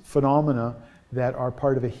 trance phenomena that are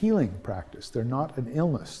part of a healing practice. They're not an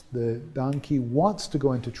illness. The Danki wants to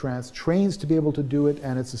go into trance, trains to be able to do it,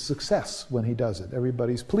 and it's a success when he does it.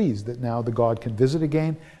 Everybody's pleased that now the god can visit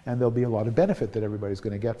again, and there'll be a lot of benefit that everybody's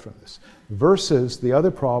going to get from this. Versus the other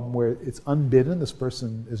problem where it's unbidden, this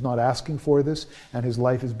person is not asking for this, and his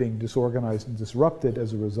life is being disorganized and disrupted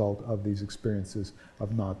as a result of these experiences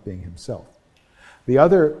of not being himself. The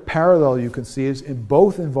other parallel you can see is in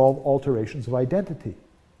both involve alterations of identity.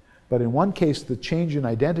 But in one case, the change in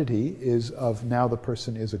identity is of now the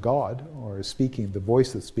person is a god, or is speaking, the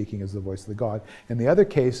voice that's speaking is the voice of the god. In the other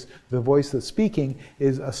case, the voice that's speaking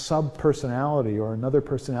is a sub-personality or another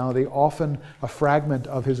personality, often a fragment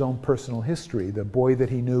of his own personal history, the boy that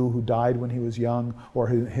he knew who died when he was young, or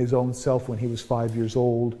his own self when he was 5 years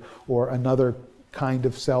old, or another kind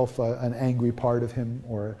of self, an angry part of him,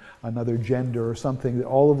 or another gender or something,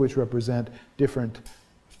 all of which represent different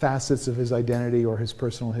facets of his identity or his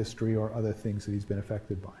personal history or other things that he's been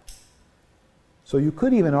affected by. So you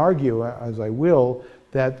could even argue, as I will,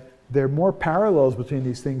 that there are more parallels between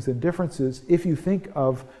these things than differences if you think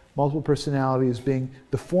of multiple personality as being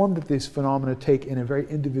the form that these phenomena take in a very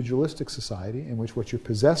individualistic society in which what you're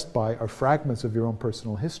possessed by are fragments of your own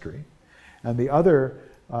personal history, and the other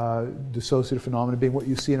dissociative phenomena being what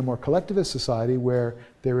you see in a more collectivist society where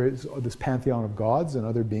there is this pantheon of gods and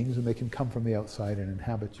other beings and they can come from the outside and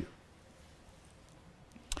inhabit you.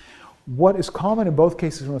 What is common in both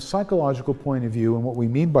cases from a psychological point of view and what we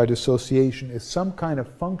mean by dissociation is some kind of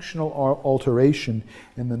functional alteration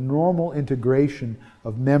in the normal integration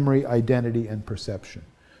of memory, identity, and perception.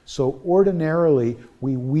 So ordinarily,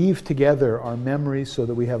 we weave together our memories so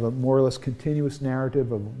that we have a more or less continuous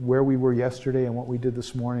narrative of where we were yesterday and what we did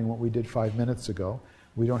this morning and what we did 5 minutes ago.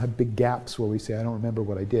 We don't have big gaps where we say, I don't remember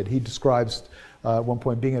what I did. He describes at one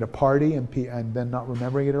point being at a party and then not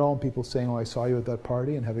remembering it at all, and people saying, oh, I saw you at that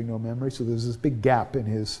party, and having no memory. So there's this big gap in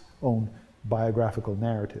his own biographical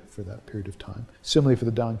narrative for that period of time. Similarly for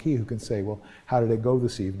the Danki, who can say, well, how did it go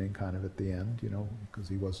this evening, kind of at the end, you know, because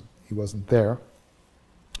he wasn't there.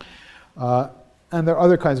 And there are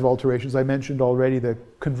other kinds of alterations. I mentioned already the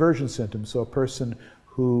conversion symptoms. So a person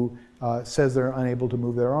who says they're unable to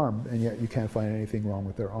move their arm, and yet you can't find anything wrong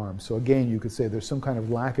with their arm. So again, you could say there's some kind of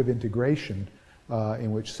lack of integration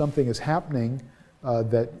in which something is happening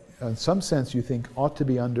that in some sense you think ought to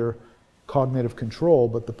be under cognitive control,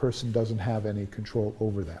 but the person doesn't have any control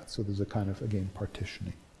over that. So there's a kind of, again,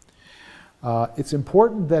 partitioning. It's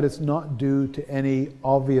important that it's not due to any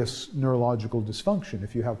obvious neurological dysfunction.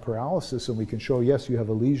 If you have paralysis and we can show, yes, you have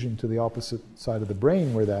a lesion to the opposite side of the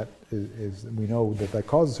brain where that is we know that that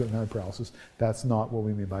causes certain kind of paralysis, that's not what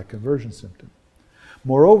we mean by conversion symptom.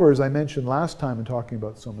 Moreover, as I mentioned last time in talking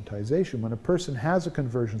about somatization, when a person has a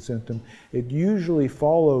conversion symptom, it usually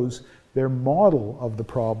follows their model of the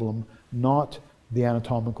problem, not the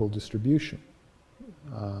anatomical distribution.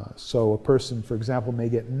 So a person, for example, may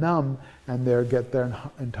get numb and get their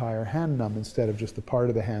entire hand numb instead of just the part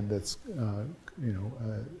of the hand that's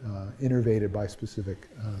innervated by a specific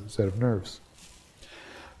set of nerves.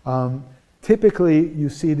 Typically, you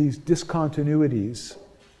see these discontinuities,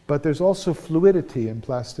 but there's also fluidity and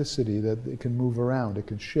plasticity that it can move around, it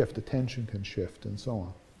can shift, attention can shift, and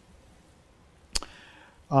so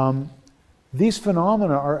on. These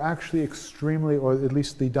phenomena are actually extremely, or at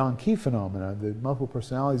least the donkey phenomena, the multiple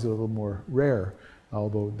personalities are a little more rare,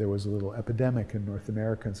 although there was a little epidemic in North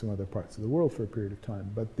America and some other parts of the world for a period of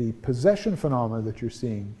time. But the possession phenomena that you're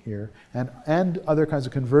seeing here, and other kinds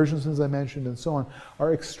of conversions, as I mentioned, and so on,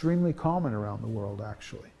 are extremely common around the world,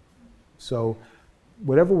 actually. So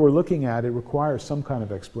whatever we're looking at, it requires some kind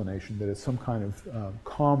of explanation, that it's some kind of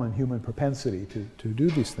common human propensity to do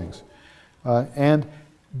these things. And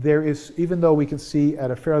there is, even though we can see at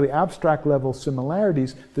a fairly abstract level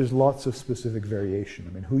similarities, there's lots of specific variation.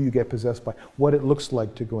 I mean, who you get possessed by, what it looks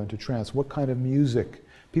like to go into trance, what kind of music.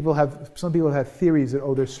 Some people have theories that,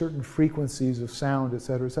 oh, there's certain frequencies of sound, et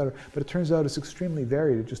cetera, but it turns out it's extremely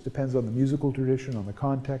varied. It just depends on the musical tradition, on the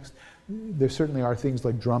context. There certainly are things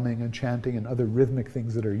like drumming and chanting and other rhythmic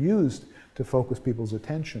things that are used to focus people's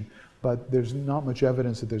attention, but there's not much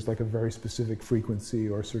evidence that there's like a very specific frequency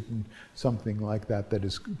or something like that that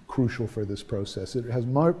is crucial for this process. It has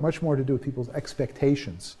much more to do with people's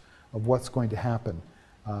expectations of what's going to happen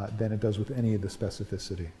than it does with any of the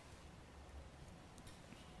specificity.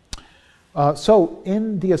 So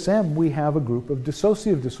in DSM, we have a group of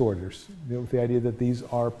dissociative disorders, with the idea that these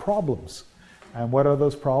are problems. And what are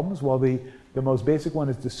those problems? Well, the most basic one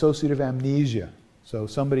is dissociative amnesia. So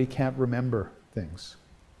somebody can't remember things.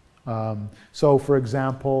 So for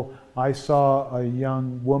example, I saw a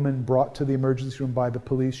young woman brought to the emergency room by the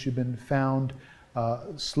police. She'd been found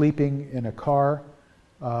sleeping in a car,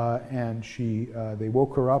 and they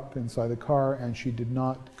woke her up inside the car, and she could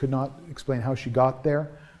not explain how she got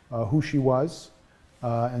there, who she was,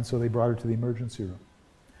 and so they brought her to the emergency room.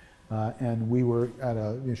 And we were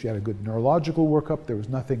she had a good neurological workup. There was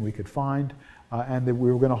nothing we could find. And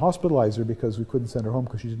we were going to hospitalize her because we couldn't send her home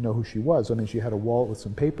because she didn't know who she was. I mean, she had a wallet with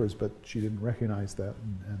some papers, but she didn't recognize that,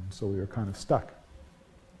 and so we were kind of stuck.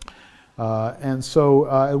 And so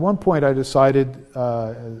at one point I decided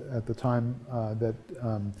at the time that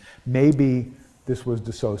maybe this was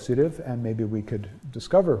dissociative and maybe we could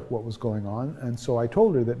discover what was going on. And so I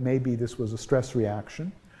told her that maybe this was a stress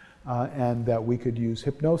reaction, and that we could use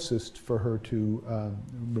hypnosis for her to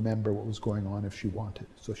remember what was going on if she wanted.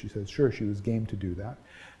 So she said, sure, she was game to do that.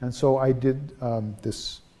 And so I did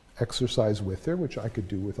this exercise with her, which I could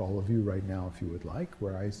do with all of you right now if you would like,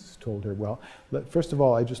 where I told her, well, first of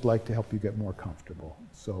all, I'd just like to help you get more comfortable.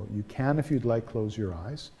 So you can, if you'd like, close your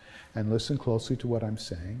eyes and listen closely to what I'm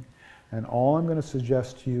saying. And all I'm going to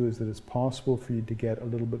suggest to you is that it's possible for you to get a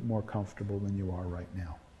little bit more comfortable than you are right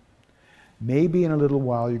now. Maybe in a little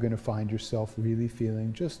while you're going to find yourself really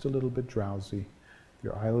feeling just a little bit drowsy,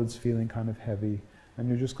 your eyelids feeling kind of heavy, and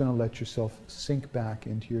you're just going to let yourself sink back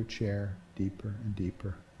into your chair deeper and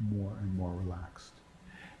deeper, more and more relaxed.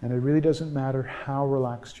 And it really doesn't matter how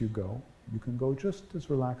relaxed you go. You can go just as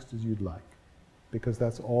relaxed as you'd like, because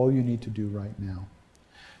that's all you need to do right now.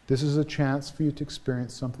 This is a chance for you to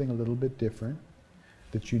experience something a little bit different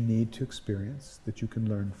that you need to experience, that you can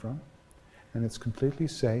learn from, and it's completely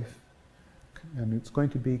safe. And it's going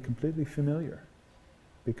to be completely familiar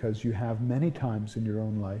because you have many times in your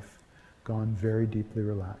own life gone very deeply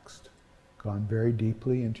relaxed, gone very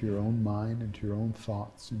deeply into your own mind, into your own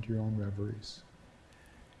thoughts, into your own reveries.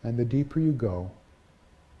 And the deeper you go,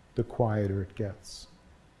 the quieter it gets.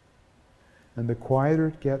 And the quieter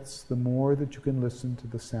it gets, the more that you can listen to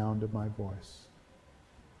the sound of my voice.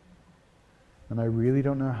 And I really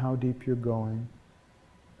don't know how deep you're going,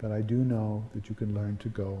 but I do know that you can learn to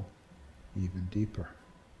go even deeper.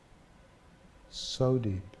 So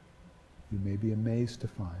deep, you may be amazed to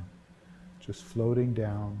find, just floating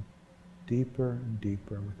down deeper and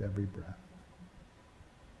deeper with every breath.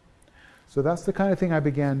 So that's the kind of thing I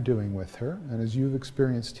began doing with her, and as you've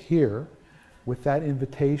experienced here, with that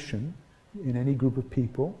invitation, in any group of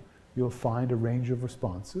people, you'll find a range of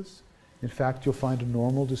responses. In fact, you'll find a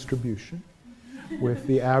normal distribution, with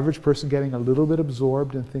the average person getting a little bit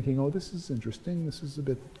absorbed and thinking, oh, this is interesting, this is a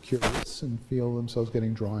bit curious, and feel themselves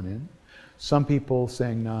getting drawn in. Some people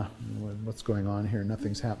saying, nah, what's going on here,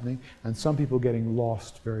 nothing's happening. And some people getting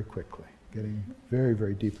lost very quickly, getting very,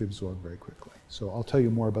 very deeply absorbed very quickly. So I'll tell you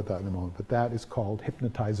more about that in a moment, but that is called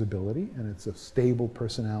hypnotizability, and it's a stable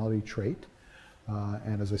personality trait.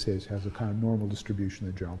 And as I say, it has a kind of normal distribution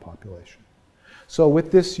in the general population. So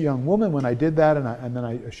with this young woman, when I did that,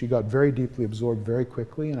 she got very deeply absorbed very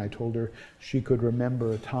quickly, and I told her she could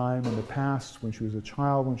remember a time in the past when she was a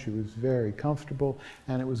child, when she was very comfortable,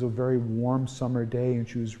 and it was a very warm summer day, and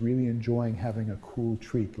she was really enjoying having a cool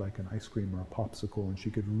treat like an ice cream or a popsicle, and she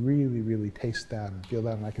could really, really taste that and feel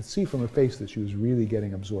that, and I could see from her face that she was really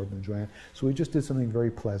getting absorbed and enjoying it. So we just did something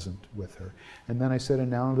very pleasant with her. And then I said,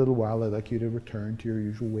 and now in a little while I'd like you to return to your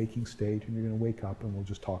usual waking state, and you're going to wake up and we'll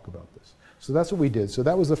just talk about this. So that's what we did. So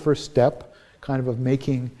that was the first step, kind of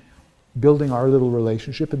building our little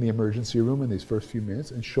relationship in the emergency room in these first few minutes,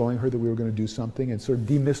 and showing her that we were going to do something and sort of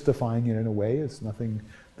demystifying it in a way. It's nothing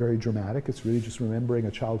very dramatic. It's really just remembering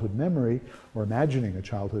a childhood memory or imagining a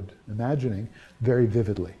childhood imagining very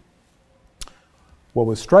vividly. What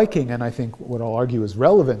was striking, and I think what I'll argue is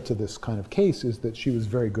relevant to this kind of case, is that she was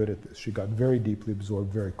very good at this. She got very deeply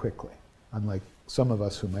absorbed very quickly, unlike some of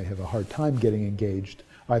us who might have a hard time getting engaged,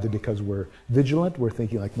 either because we're vigilant, we're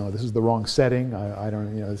thinking like, no, this is the wrong setting, I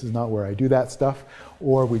don't, this is not where I do that stuff,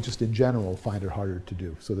 or we just in general find it harder to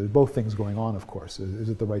do. So there's both things going on, of course. Is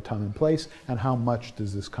it the right time and place, and how much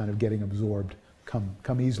does this kind of getting absorbed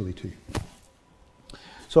come easily to you?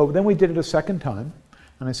 So then we did it a second time,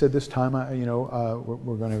 and I said this time,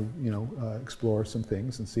 we're going to, explore some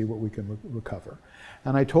things and see what we can recover.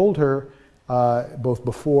 And I told her, both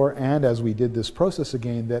before and as we did this process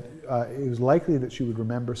again, that it was likely that she would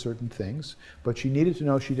remember certain things, but she needed to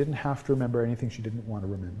know she didn't have to remember anything she didn't want to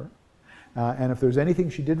remember. And if there's anything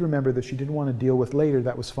she did remember that she didn't want to deal with later,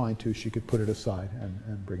 that was fine too. She could put it aside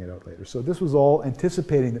and bring it out later. So this was all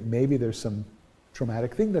anticipating that maybe there's some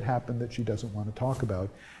traumatic thing that happened that she doesn't want to talk about,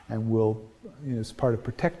 and will, as part of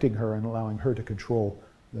protecting her and allowing her to control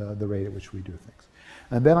the rate at which we do things.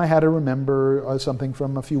 And then I had her remember something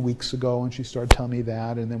from a few weeks ago, and she started telling me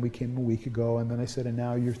that, and then we came a week ago, and then I said, and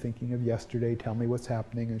now you're thinking of yesterday, tell me what's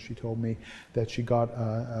happening. And she told me that she got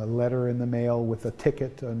a letter in the mail with a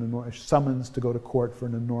ticket, a summons to go to court for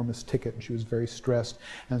an enormous ticket, and she was very stressed,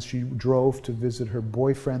 and she drove to visit her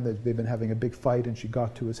boyfriend. That they've been having a big fight, and she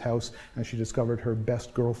got to his house, and she discovered her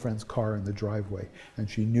best girlfriend's car in the driveway, and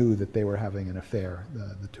she knew that they were having an affair,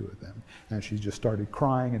 the two of them. And she just started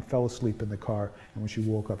crying and fell asleep in the car, and when she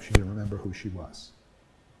woke up, she didn't remember who she was.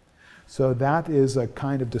 So that is a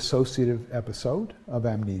kind of dissociative episode of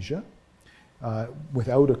amnesia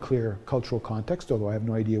without a clear cultural context, although I have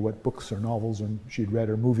no idea what books or novels she'd read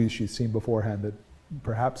or movies she'd seen beforehand that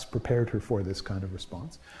perhaps prepared her for this kind of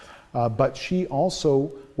response. But she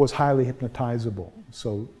also was highly hypnotizable.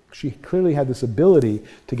 So she clearly had this ability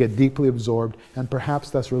to get deeply absorbed, and perhaps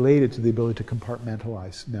that's related to the ability to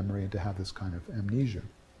compartmentalize memory and to have this kind of amnesia.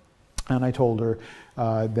 And I told her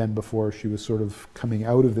then, before she was sort of coming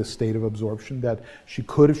out of this state of absorption, that she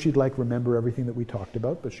could, if she'd like, remember everything that we talked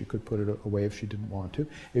about, but she could put it away if she didn't want to.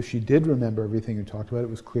 If she did remember everything we talked about, it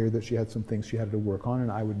was clear that she had some things she had to work on,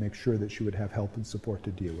 and I would make sure that she would have help and support to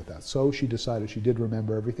deal with that. So she decided she did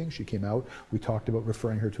remember everything. She came out. We talked about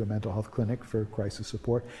referring her to a mental health clinic for crisis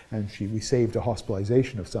support, and we saved a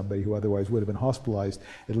hospitalization of somebody who otherwise would have been hospitalized,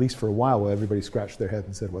 at least for a while everybody scratched their head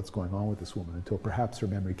and said, what's going on with this woman, until perhaps her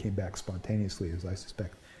memory came back spontaneously, as I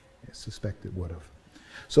suspect it would have.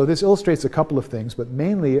 So this illustrates a couple of things, but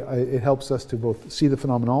mainly it helps us to both see the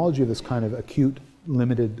phenomenology of this kind of acute,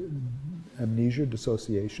 limited amnesia,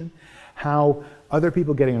 dissociation, how other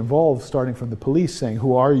people getting involved, starting from the police saying,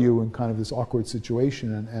 who are you, in kind of this awkward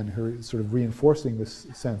situation, and her sort of reinforcing this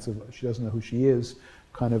sense of she doesn't know who she is,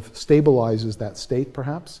 kind of stabilizes that state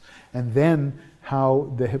perhaps, and then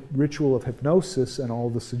how the ritual of hypnosis and all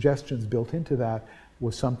the suggestions built into that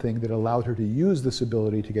was something that allowed her to use this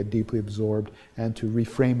ability to get deeply absorbed and to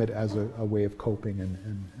reframe it as a way of coping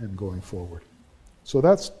and going forward. So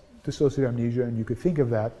that's dissociative amnesia, and you could think of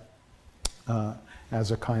that as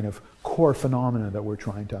a kind of core phenomena that we're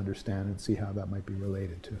trying to understand and see how that might be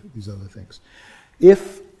related to these other things.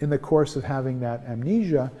 If, in the course of having that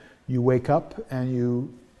amnesia, you wake up and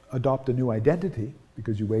you adopt a new identity,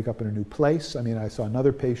 because you wake up in a new place. I mean, I saw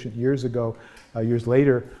another patient years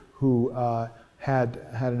later, who had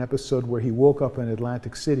an episode where he woke up in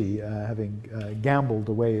Atlantic City having gambled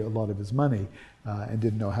away a lot of his money and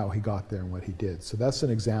didn't know how he got there and what he did. So that's an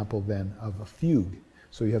example then of a fugue.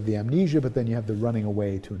 So you have the amnesia, but then you have the running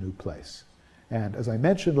away to a new place. And as I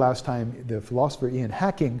mentioned last time, the philosopher Ian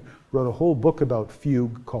Hacking wrote a whole book about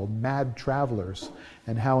fugue called Mad Travelers,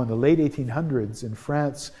 and how in the late 1800s in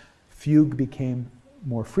France, fugue became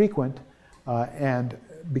more frequent and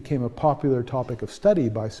became a popular topic of study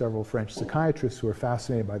by several French psychiatrists who were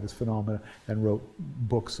fascinated by this phenomena and wrote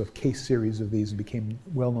books of case series of these and became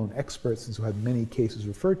well-known experts, and so had many cases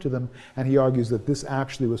referred to them. And he argues that this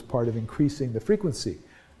actually was part of increasing the frequency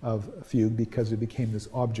of fugue because it became this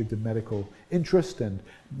object of medical interest, and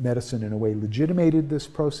medicine in a way legitimated this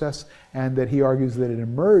process, and that he argues that it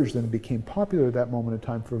emerged and became popular at that moment in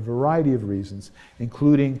time for a variety of reasons,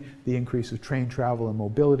 including the increase of train travel and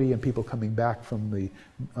mobility and people coming back from the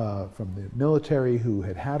military who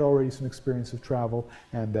had already some experience of travel,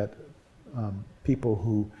 and that people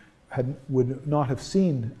who would not have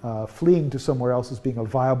seen fleeing to somewhere else as being a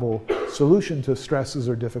viable solution to stresses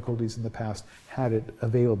or difficulties in the past had it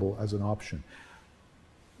available as an option.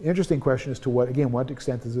 Interesting question as to what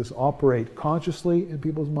extent does this operate consciously in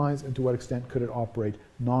people's minds, and to what extent could it operate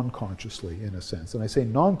non-consciously in a sense. And I say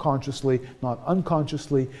non-consciously, not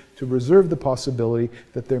unconsciously, to reserve the possibility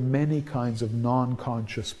that there are many kinds of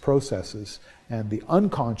non-conscious processes, and the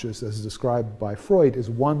unconscious, as described by Freud, is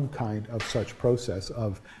one kind of such process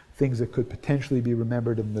of things that could potentially be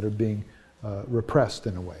remembered and that are being repressed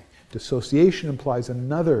in a way. Dissociation implies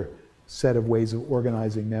another set of ways of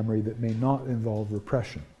organizing memory that may not involve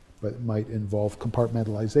repression, but might involve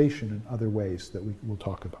compartmentalization in other ways that we will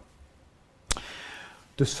talk about.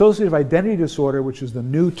 Dissociative identity disorder, which is the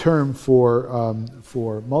new term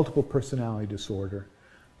for multiple personality disorder,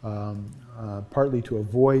 partly to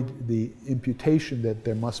avoid the imputation that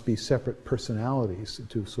there must be separate personalities,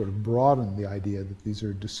 to sort of broaden the idea that these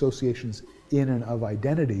are dissociations in and of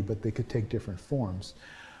identity, but they could take different forms,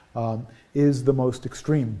 is the most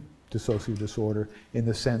extreme dissociative disorder in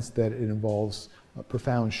the sense that it involves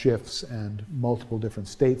profound shifts and multiple different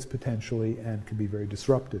states potentially, and can be very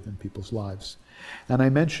disruptive in people's lives. And I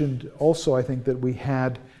mentioned also, I think, that we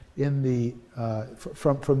had in the,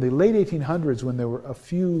 from the late 1800s, when there were a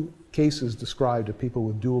few cases described of people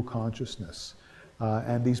with dual consciousness,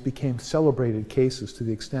 and these became celebrated cases to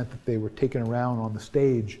the extent that they were taken around on the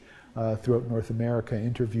stage throughout North America,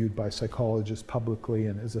 interviewed by psychologists publicly,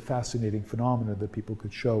 and as a fascinating phenomenon that people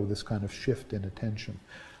could show this kind of shift in attention,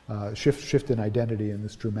 shift in identity in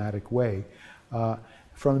this dramatic way.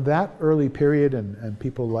 From that early period, and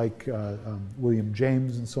people like William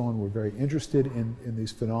James and so on were very interested in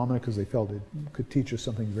these phenomena because they felt it could teach us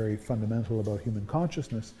something very fundamental about human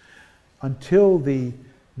consciousness. Until the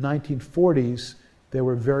 1940s, there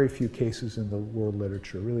were very few cases in the world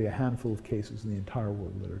literature, really a handful of cases in the entire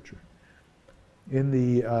world literature. In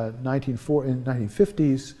the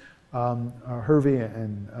 1950s, Hervey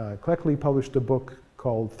and Cleckley published a book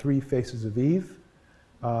called 3 Faces of Eve,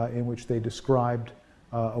 in which they described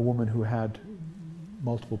a woman who had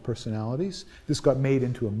multiple personalities. This got made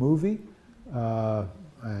into a movie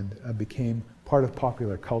and became part of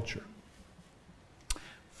popular culture.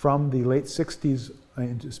 From the late 60s,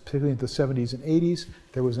 particularly into the 70s and 80s,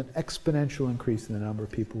 there was an exponential increase in the number of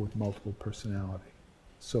people with multiple personality.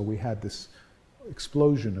 So we had this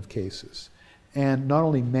explosion of cases. And not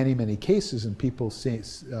only many, many cases, and people say,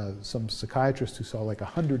 some psychiatrists who saw like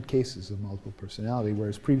 100 cases of multiple personality,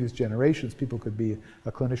 whereas previous generations, people could be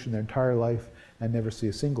a clinician their entire life and never see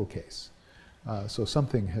a single case. So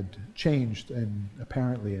something had changed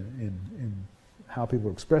apparently in how people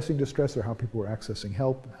were expressing distress, or how people were accessing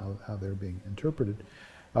help, how they're being interpreted.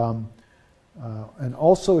 And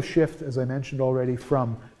also a shift, as I mentioned already,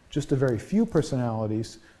 from just a very few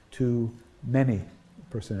personalities to many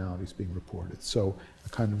personalities being reported. So a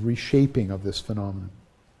kind of reshaping of this phenomenon.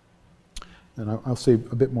 And I'll say a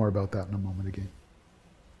bit more about that in a moment again.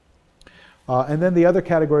 And then the other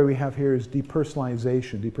category we have here is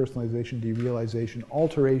depersonalization, derealization,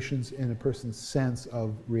 alterations in a person's sense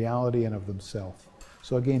of reality and of themselves.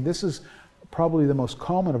 So again, this is probably the most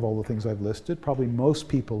common of all the things I've listed. Probably most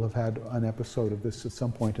people have had an episode of this at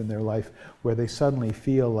some point in their life where they suddenly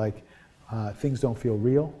feel like things don't feel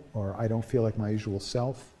real, or I don't feel like my usual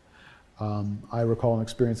self. I recall an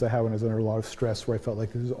experience I had when I was under a lot of stress where I felt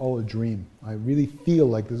like this is all a dream. I really feel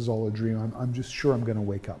like this is all a dream. I'm just sure I'm going to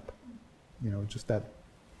wake up. You know, just that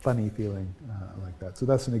funny feeling like that. So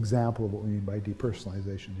that's an example of what we mean by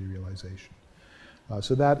depersonalization, derealization.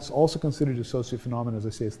 So that's also considered a dissociative phenomenon. As I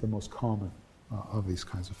say, it's the most common of these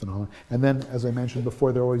kinds of phenomena. And then, as I mentioned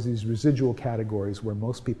before, there are always these residual categories where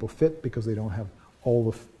most people fit because they don't have all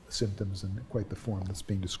the symptoms in quite the form that's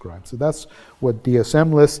being described. So that's what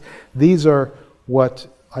DSM lists. These are what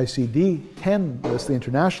ICD-10 lists, the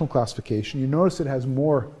international classification. You notice it has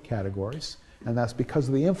more categories, and that's because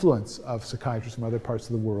of the influence of psychiatrists from other parts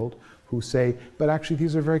of the world who say, but actually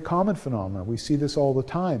these are very common phenomena. We see this all the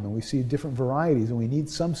time, and we see different varieties, and we need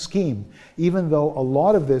some scheme, even though a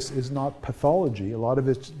lot of this is not pathology. A lot of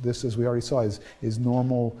this, as we already saw, is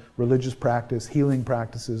normal religious practice, healing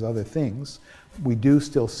practices, other things. We do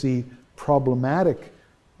still see problematic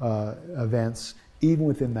events even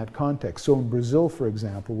within that context. So in Brazil, for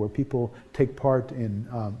example, where people take part in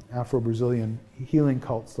Afro-Brazilian healing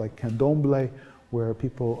cults like Candomblé, where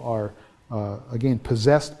people are, again,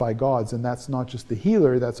 possessed by gods, and that's not just the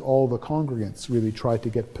healer, that's all the congregants really try to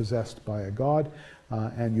get possessed by a god,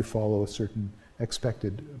 and you follow a certain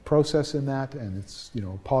expected process in that, and it's, you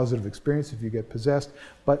know, a positive experience if you get possessed.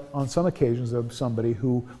 But on some occasions, there's somebody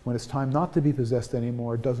who, when it's time not to be possessed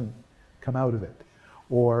anymore, doesn't come out of it,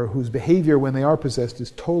 or whose behavior when they are possessed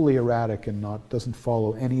is totally erratic and doesn't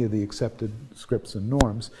follow any of the accepted scripts and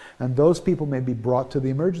norms. And those people may be brought to the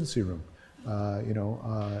emergency room,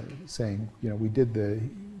 saying, you know, we did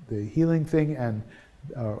the healing thing and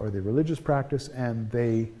or the religious practice, and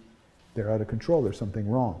they're out of control. There's something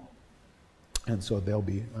wrong, and so they'll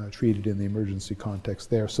be treated in the emergency context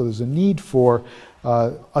there. So there's a need for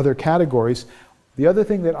other categories. The other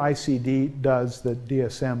thing that ICD does that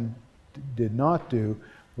DSM did not do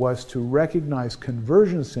was to recognize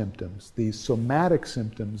conversion symptoms, these somatic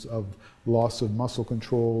symptoms of loss of muscle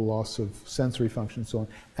control, loss of sensory function, and so on,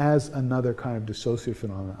 as another kind of dissociative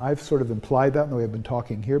phenomenon. I've sort of implied that in the way I've been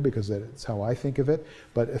talking here because that's how I think of it,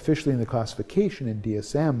 but officially in the classification in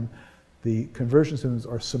DSM, the conversion symptoms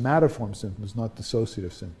are somatoform symptoms, not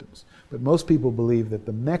dissociative symptoms. But most people believe that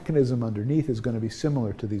the mechanism underneath is going to be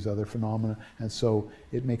similar to these other phenomena, and so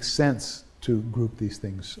it makes sense to group these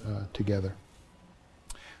things together.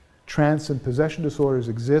 Trance and possession disorders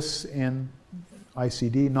exists in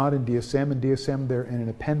ICD, not in DSM. In DSM, they're in an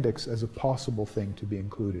appendix as a possible thing to be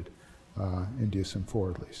included in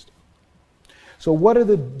DSM-4 at least. So what are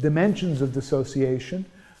the dimensions of dissociation?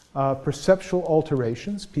 Perceptual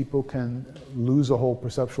alterations. People can lose a whole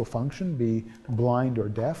perceptual function, be blind or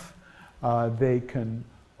deaf. They can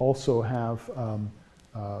also have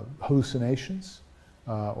hallucinations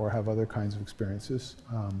or have other kinds of experiences.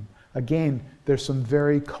 Again, there's some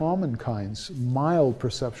very common kinds, mild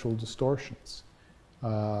perceptual distortions,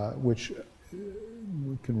 which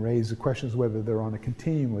can raise the questions whether they're on a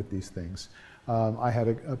continuum with these things. I had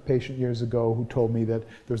a patient years ago who told me that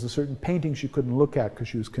there's a certain painting she couldn't look at because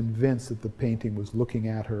she was convinced that the painting was looking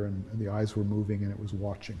at her and the eyes were moving and it was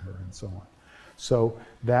watching her and so on. So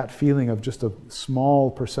that feeling of just a small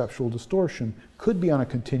perceptual distortion could be on a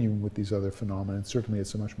continuum with these other phenomena, and certainly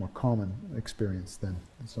it's a much more common experience than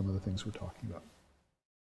some of the things we're talking about.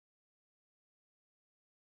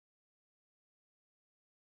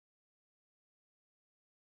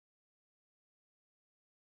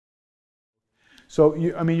 So,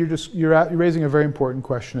 you're raising a very important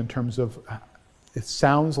question in terms of, it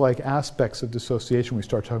sounds like aspects of dissociation. We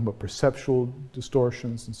start talking about perceptual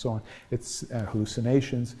distortions and so on. It's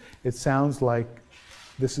hallucinations. It sounds like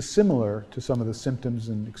this is similar to some of the symptoms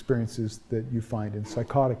and experiences that you find in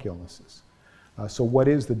psychotic illnesses. So what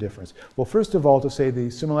is the difference? Well, first of all, to say the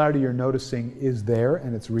similarity you're noticing is there,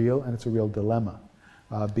 and it's real, and it's a real dilemma.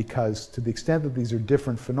 Because to the extent that these are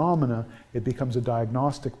different phenomena, it becomes a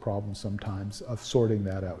diagnostic problem sometimes of sorting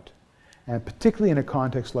that out. And particularly in a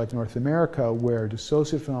context like North America, where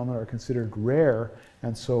dissociative phenomena are considered rare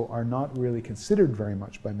and so are not really considered very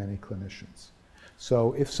much by many clinicians.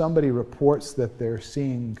 So if somebody reports that they're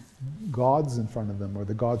seeing gods in front of them or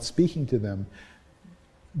the gods speaking to them,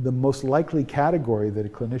 the most likely category that a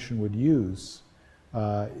clinician would use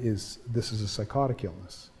is this is a psychotic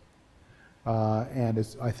illness. And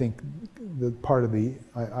it's, I think the part of the,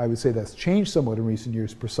 I would say that's changed somewhat in recent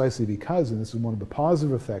years precisely because, and this is one of the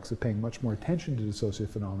positive effects of paying much more attention to dissociative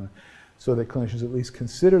phenomena, so that clinicians at least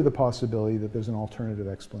consider the possibility that there's an alternative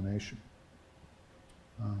explanation.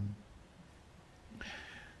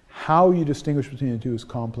 How you distinguish between the two is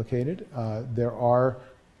complicated. There are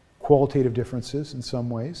qualitative differences in some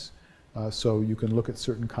ways, so you can look at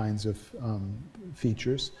certain kinds of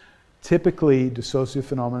features. Typically, dissociative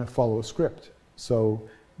phenomena follow a script. So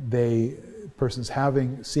person's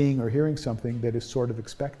seeing or hearing something that is sort of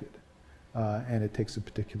expected, and it takes a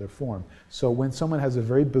particular form. So when someone has a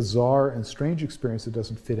very bizarre and strange experience that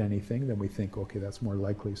doesn't fit anything, then we think, okay, that's more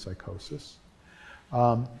likely psychosis.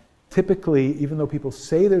 Typically, even though people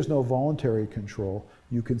say there's no voluntary control,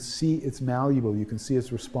 you can see it's malleable, you can see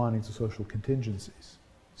it's responding to social contingencies.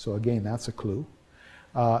 So again, that's a clue.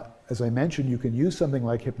 As I mentioned, you can use something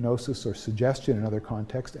like hypnosis or suggestion in other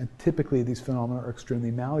contexts, and typically these phenomena are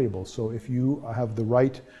extremely malleable. So if you have the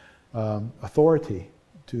right authority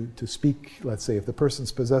to speak, let's say, if the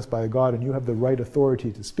person's possessed by a god and you have the right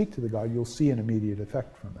authority to speak to the god, you'll see an immediate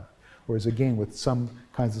effect from that. Whereas again, with some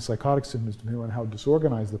kinds of psychotic symptoms, depending on how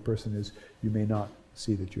disorganized the person is, you may not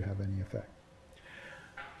see that you have any effect.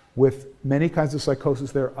 With many kinds of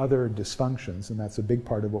psychosis, there are other dysfunctions, and that's a big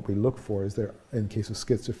part of what we look for. Is there, in the case of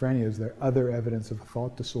schizophrenia, is there other evidence of a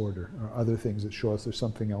thought disorder or other things that show us there's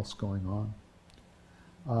something else going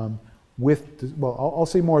on? Well, I'll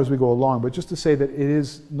say more as we go along, but just to say that it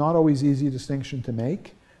is not always easy distinction to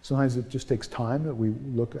make. Sometimes it just takes time that we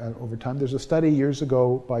look at over time. There's a study years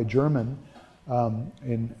ago by German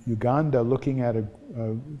in Uganda looking at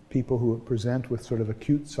people who present with sort of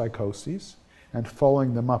acute psychoses and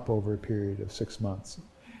following them up over a period of 6 months.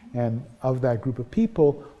 And of that group of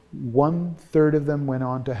people, 1/3 of them went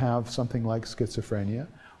on to have something like schizophrenia,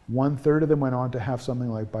 1/3 of them went on to have something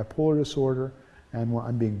like bipolar disorder, and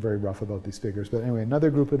I'm being very rough about these figures, but anyway, another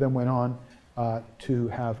group of them went on to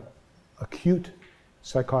have acute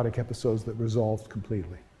psychotic episodes that resolved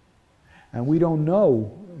completely. And we don't know,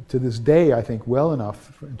 to this day, I think, well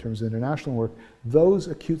enough in terms of international work, those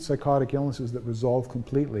acute psychotic illnesses that resolve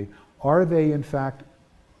completely, are they in fact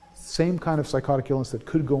same kind of psychotic illness that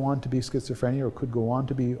could go on to be schizophrenia or could go on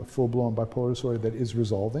to be a full-blown bipolar disorder that is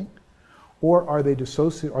resolving? Or are they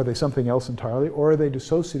something else entirely? Or are they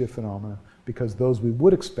dissociative phenomena? Because those we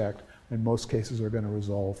would expect, in most cases, are going to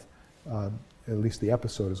resolve, at least the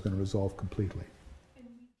episode is going to resolve completely.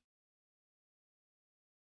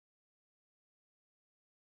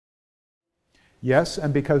 Yes,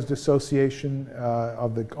 and because dissociation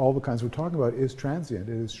of all the kinds we're talking about is transient,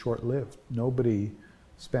 it is short-lived. Nobody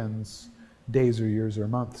spends days or years or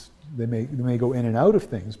months. They may go in and out of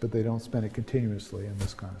things, but they don't spend it continuously in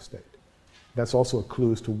this kind of state. That's also a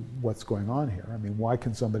clue as to what's going on here. I mean, why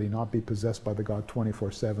can somebody not be possessed by the god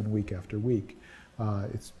 24/7, week after week?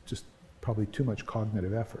 It's just probably too much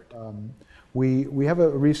cognitive effort. We have a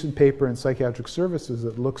recent paper in Psychiatric Services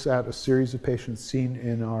that looks at a series of patients seen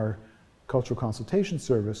in our cultural consultation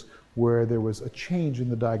service where there was a change in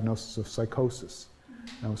the diagnosis of psychosis.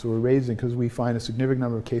 So we're raising, because we find a significant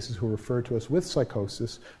number of cases who refer to us with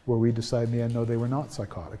psychosis where we decide in the end, no, they were not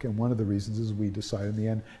psychotic. And one of the reasons is we decided in the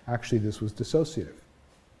end, actually this was dissociative.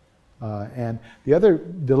 And the other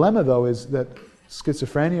dilemma, though, is that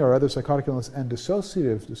schizophrenia or other psychotic illness and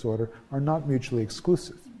dissociative disorder are not mutually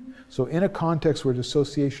exclusive. So in a context where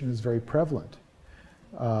dissociation is very prevalent,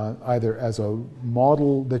 either as a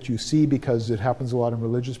model that you see because it happens a lot in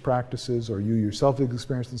religious practices or you yourself have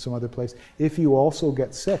experienced in some other place, if you also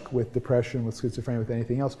get sick with depression, with schizophrenia, with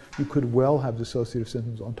anything else, you could well have dissociative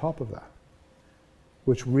symptoms on top of that,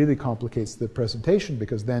 which really complicates the presentation,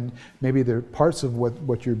 because then maybe there are parts of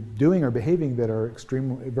what you're doing or behaving that are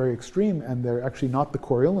very extreme, and they're actually not the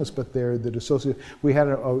core illness, but they're the dissociative. We had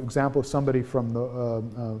an example of somebody from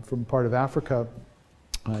part of Africa,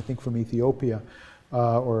 I think from Ethiopia,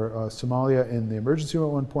 or Somalia, in the emergency room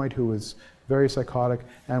at one point, who was very psychotic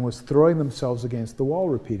and was throwing themselves against the wall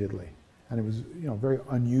repeatedly. And it was, a very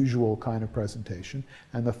unusual kind of presentation.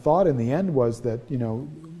 And the thought in the end was that,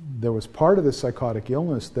 there was part of the psychotic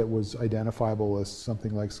illness that was identifiable as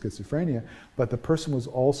something like schizophrenia, but the person was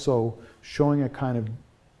also showing a kind of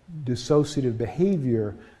dissociative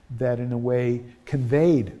behavior that in a way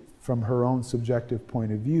conveyed from her own subjective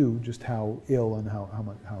point of view just how ill and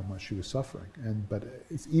how much she was suffering. But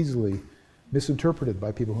it's easily misinterpreted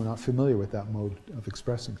by people who are not familiar with that mode of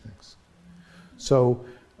expressing things. So,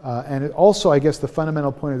 and it also, I guess, the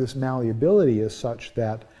fundamental point of this malleability is such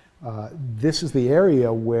that this is the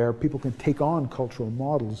area where people can take on cultural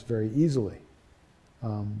models very easily.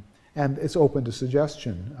 And it's open to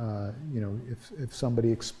suggestion. If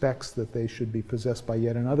somebody expects that they should be possessed by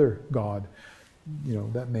yet another god,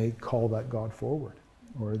 that may call that god forward.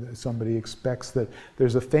 Or that somebody expects that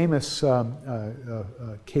there's a famous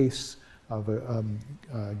case of a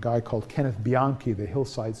guy called Kenneth Bianchi, the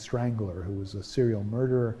hillside strangler, who was a serial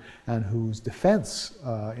murderer and whose defense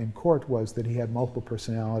in court was that he had multiple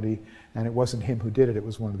personality, and it wasn't him who did it, it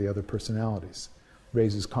was one of the other personalities.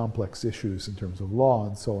 Raises complex issues in terms of law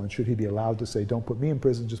and so on. Should he be allowed to say, don't put me in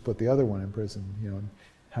prison, just put the other one in prison? And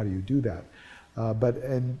how do you do that? But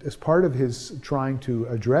as part of his trying to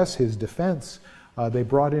address his defense, they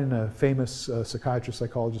brought in a famous psychiatrist,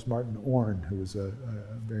 psychologist, Martin Orne, who was a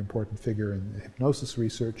very important figure in hypnosis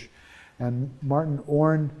research. And Martin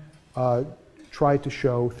Orne tried to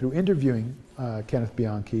show, through interviewing Kenneth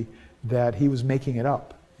Bianchi, that he was making it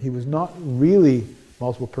up. He was not really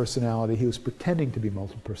multiple personality, he was pretending to be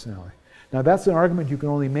multiple personality. Now that's an argument you can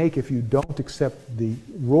only make if you don't accept the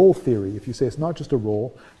role theory. If you say it's not just a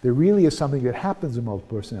role, there really is something that happens in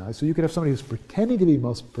multiple personality. So you could have somebody who's pretending to be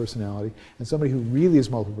multiple personality and somebody who really is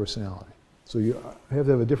multiple personality. So you have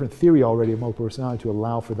to have a different theory already of multiple personality to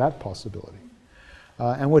allow for that possibility.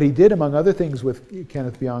 And what he did, among other things, with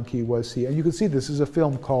Kenneth Bianchi was and you can see this is a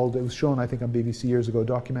film called, it was shown I think on BBC years ago, a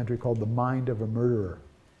documentary called The Mind of a Murderer.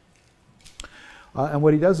 And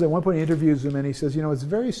what he does, at one point he interviews him and he says, you know, it's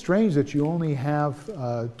very strange that you only have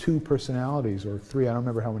 2 personalities, or 3, I don't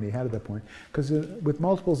remember how many he had at that point, because with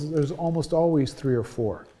multiples there's almost always 3 or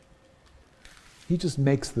 4. He just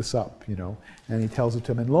makes this up, you know, and he tells it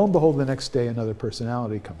to him, and lo and behold, the next day another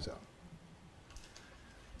personality comes out.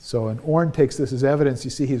 So, and Orn takes this as evidence. You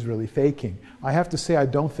see, he's really faking. I have to say, I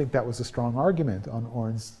don't think that was a strong argument on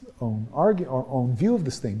Orn's own view of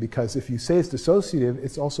this thing, because if you say it's dissociative,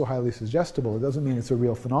 it's also highly suggestible. It doesn't mean it's a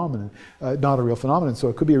real phenomenon, not a real phenomenon. So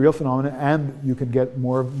it could be a real phenomenon, and you can get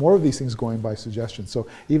more of these things going by suggestion. So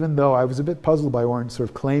even though I was a bit puzzled by Orn sort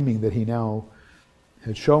of claiming that he now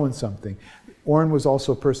had shown something, Orn was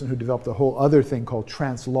also a person who developed a whole other thing called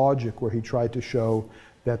trance logic, where he tried to show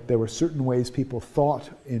that there were certain ways people thought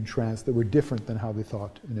in trance that were different than how they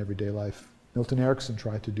thought in everyday life. Milton Erickson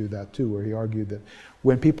tried to do that too, where he argued that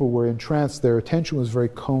when people were in trance, their attention was very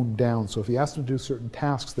coned down. So if he asked them to do certain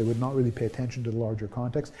tasks, they would not really pay attention to the larger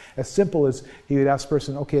context. As simple as he would ask a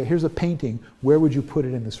person, okay, here's a painting, where would you put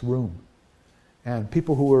it in this room? And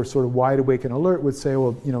people who were sort of wide awake and alert would say,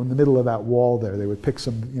 well, you know, in the middle of that wall there. They would pick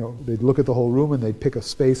some, you know, they'd look at the whole room and they'd pick a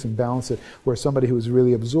space and balance it, where somebody who was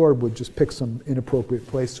really absorbed would just pick some inappropriate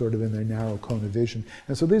place sort of in their narrow cone of vision.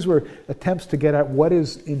 And so these were attempts to get at what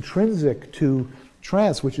is intrinsic to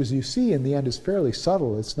trance, which, as you see, in the end is fairly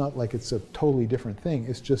subtle. It's not like it's a totally different thing.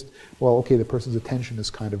 It's just, well, okay, the person's attention is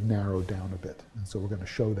kind of narrowed down a bit. And so we're going to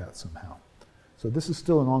show that somehow. So this is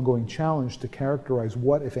still an ongoing challenge to characterize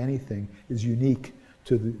what, if anything, is unique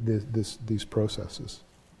to these processes.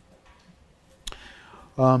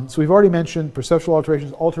 So we've already mentioned perceptual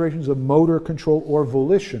alterations, alterations of motor control or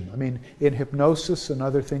volition. I mean, in hypnosis,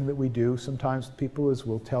 another thing that we do sometimes people is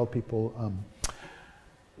we'll tell people,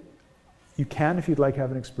 you can, if you'd like, have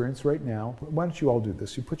an experience right now. Why don't you all do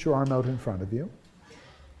this? You put your arm out in front of you.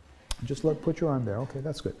 Just put your arm there. Okay,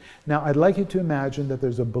 that's good. Now, I'd like you to imagine that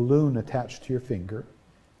there's a balloon attached to your finger,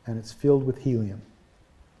 and it's filled with helium.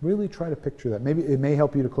 Really try to picture that. Maybe it may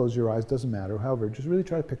help you to close your eyes, doesn't matter. However, just really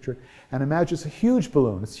try to picture it. And imagine it's a huge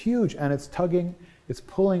balloon. It's huge, and it's tugging, it's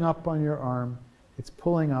pulling up on your arm. It's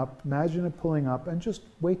pulling up. Imagine it pulling up, and just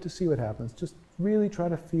wait to see what happens. Just really try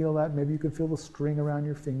to feel that. Maybe you can feel the string around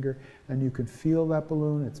your finger, and you can feel that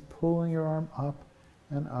balloon. It's pulling your arm up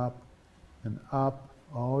and up and up.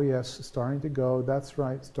 Oh yes, starting to go. That's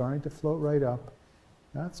right, starting to float right up.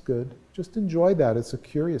 That's good. Just enjoy that. It's a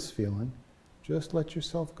curious feeling. Just let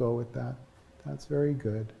yourself go with that. That's very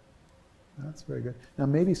good. That's very good. Now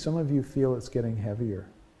maybe some of you feel it's getting heavier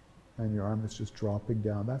and your arm is just dropping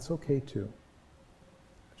down. That's okay too.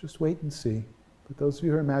 Just wait and see. But those of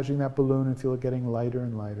you who are imagining that balloon and feel it getting lighter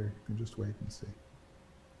and lighter, you can just wait and see.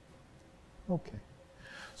 Okay.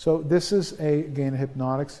 So this is, again, a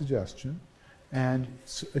hypnotic suggestion. And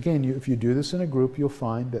again, if you do this in a group, you'll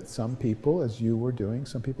find that some people, as you were doing,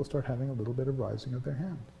 some people start having a little bit of rising of their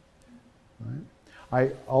hand. Right?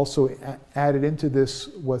 I also added into this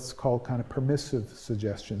what's called kind of permissive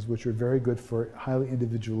suggestions, which are very good for highly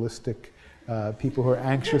individualistic people who are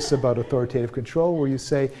anxious about authoritative control, where you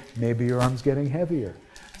say, maybe your arm's getting heavier.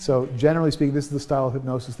 So generally speaking, this is the style of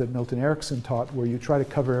hypnosis that Milton Erickson taught, where you try to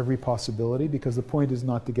cover every possibility, because the point is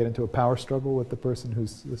not to get into a power struggle with the person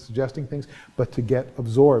who's suggesting things, but to get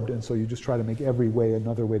absorbed. And so you just try to make every way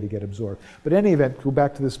another way to get absorbed. But in any event, go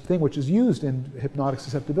back to this thing which is used in hypnotic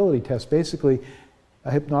susceptibility tests. Basically, a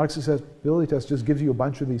hypnotic susceptibility test just gives you a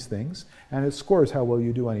bunch of these things, and it scores how well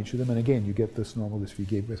you do on each of them. And again, you get this normal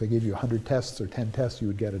distribution. If I gave you 100 tests or 10 tests, you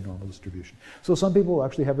would get a normal distribution. So some people will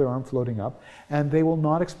actually have their arm floating up, and they will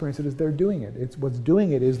not experience it as they're doing it. It's what's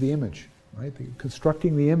doing it is the image, right?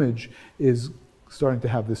 Constructing the image is starting to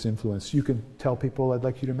have this influence. You can tell people, I'd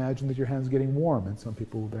like you to imagine that your hand's getting warm, and some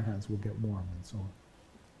people, their hands will get warm, and so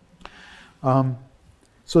on.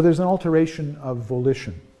 So there's an alteration of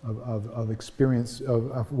volition. Of experience,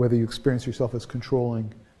 of whether you experience yourself as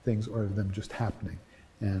controlling things or them just happening.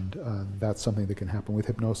 And that's something that can happen with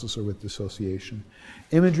hypnosis or with dissociation.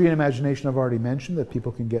 Imagery and imagination I've already mentioned, that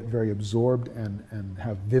people can get very absorbed and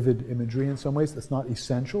have vivid imagery in some ways. That's not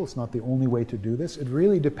essential. It's not the only way to do this. It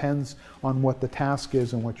really depends on what the task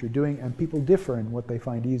is and what you're doing, and people differ in what they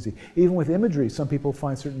find easy. Even with imagery, some people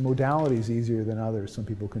find certain modalities easier than others. Some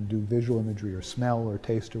people can do visual imagery or smell or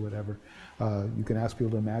taste or whatever. You can ask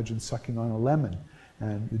people to imagine sucking on a lemon,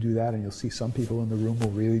 and you do that and you'll see some people in the room will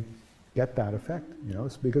really get that effect, you know,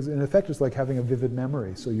 it's because in effect it's like having a vivid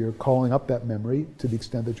memory. So you're calling up that memory to the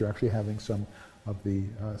extent that you're actually having some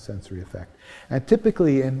sensory effect. And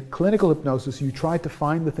typically in clinical hypnosis, you try to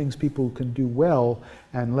find the things people can do well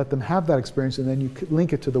and let them have that experience, and then you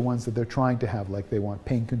link it to the ones that they're trying to have, like they want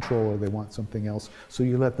pain control or they want something else. So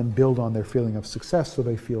you let them build on their feeling of success so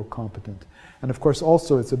they feel competent. And of course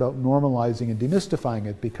also it's about normalizing and demystifying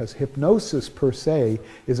it, because hypnosis per se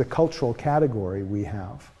is a cultural category we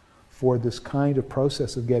have for this kind of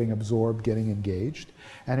process of getting absorbed, getting engaged.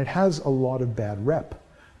 And it has a lot of bad rep,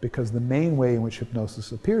 because the main way in which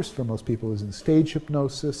hypnosis appears for most people is in stage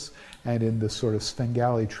hypnosis and in this sort of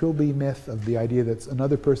Svengali Trilby myth of the idea that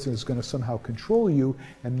another person is going to somehow control you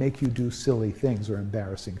and make you do silly things or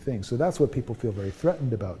embarrassing things. So that's what people feel very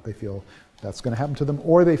threatened about. They feel that's going to happen to them,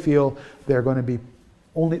 or they feel they're going to be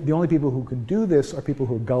the only people who can do this are people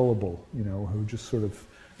who are gullible, you know, who just sort of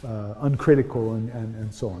uncritical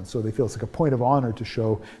and so on. So they feel it's like a point of honor to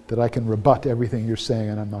show that I can rebut everything you're saying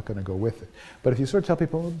and I'm not going to go with it. But if you sort of tell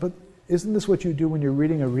people, but isn't this what you do when you're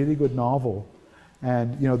reading a really good novel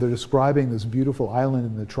and, you know, they're describing this beautiful island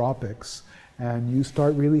in the tropics, and you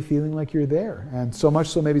start really feeling like you're there. And so much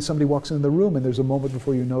so maybe somebody walks in the room and there's a moment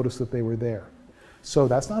before you notice that they were there. So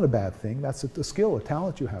that's not a bad thing. That's a skill, a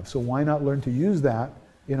talent you have. So why not learn to use that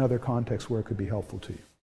in other contexts where it could be helpful to you?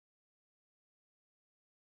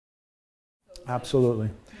 Absolutely.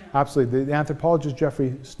 Absolutely. The anthropologist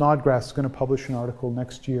Jeffrey Snodgrass is going to publish an article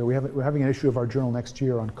next year. We're having an issue of our journal next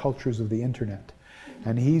year on cultures of the internet.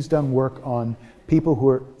 And he's done work on people who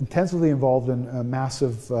are intensively involved in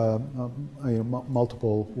massive,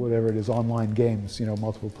 multiple, whatever it is, online games, you know,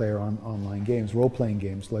 multiple player online games, role-playing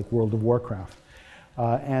games like World of Warcraft.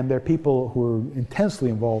 And they're people who are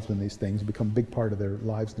intensely involved in these things, become a big part of their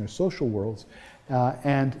lives and their social worlds.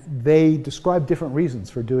 And they describe different reasons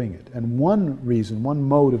for doing it. And one reason, one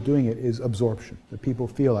mode of doing it is absorption. That people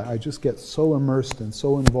feel, I just get so immersed and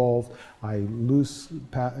so involved, I lose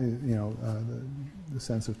the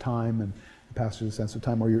sense of time and the passage of the sense of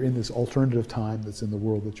time, or you're in this alternative time that's in the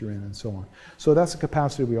world that you're in, and so on. So that's a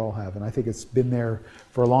capacity we all have, and I think it's been there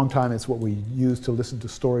for a long time. It's what we use to listen to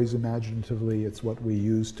stories imaginatively. It's what we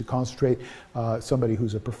use to concentrate. Somebody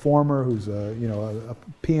who's a performer, who's a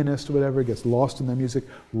pianist or whatever, gets lost in their music.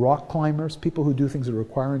 Rock climbers, people who do things that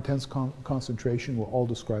require intense concentration, will all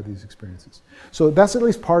describe these experiences. So that's at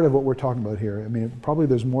least part of what we're talking about here. I mean, probably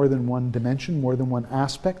there's more than one dimension, more than one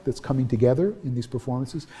aspect that's coming together in these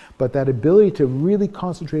performances, but that ability to really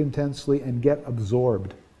concentrate intensely and get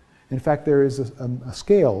absorbed. In fact, there is a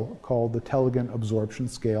scale called the Tellegen Absorption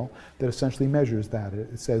Scale that essentially measures that.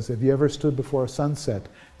 It says, have you ever stood before a sunset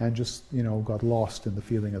and just, you know, got lost in the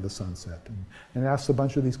feeling of the sunset? And it asks a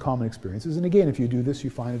bunch of these common experiences. And again, if you do this, you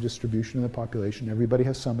find a distribution in the population. Everybody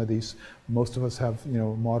has some of these. Most of us have, you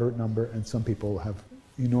know, a moderate number, and some people have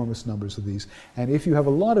enormous numbers of these. And if you have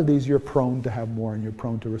a lot of these, you're prone to have more, and you're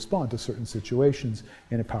prone to respond to certain situations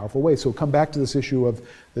in a powerful way. So come back to this issue of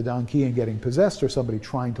the donkey and getting possessed, or somebody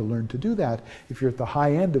trying to learn to do that. If you're at the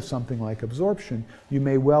high end of something like absorption, you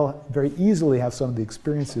may well very easily have some of the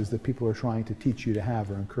experiences that people are trying to teach you to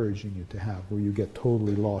have or encouraging you to have, where you get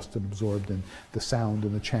totally lost and absorbed in the sound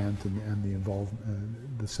and the chant and the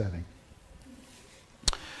involvement, the setting.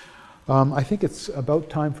 I think it's about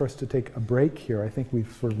time for us to take a break here. I think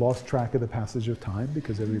we've sort of lost track of the passage of time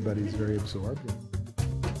because everybody's very absorbed.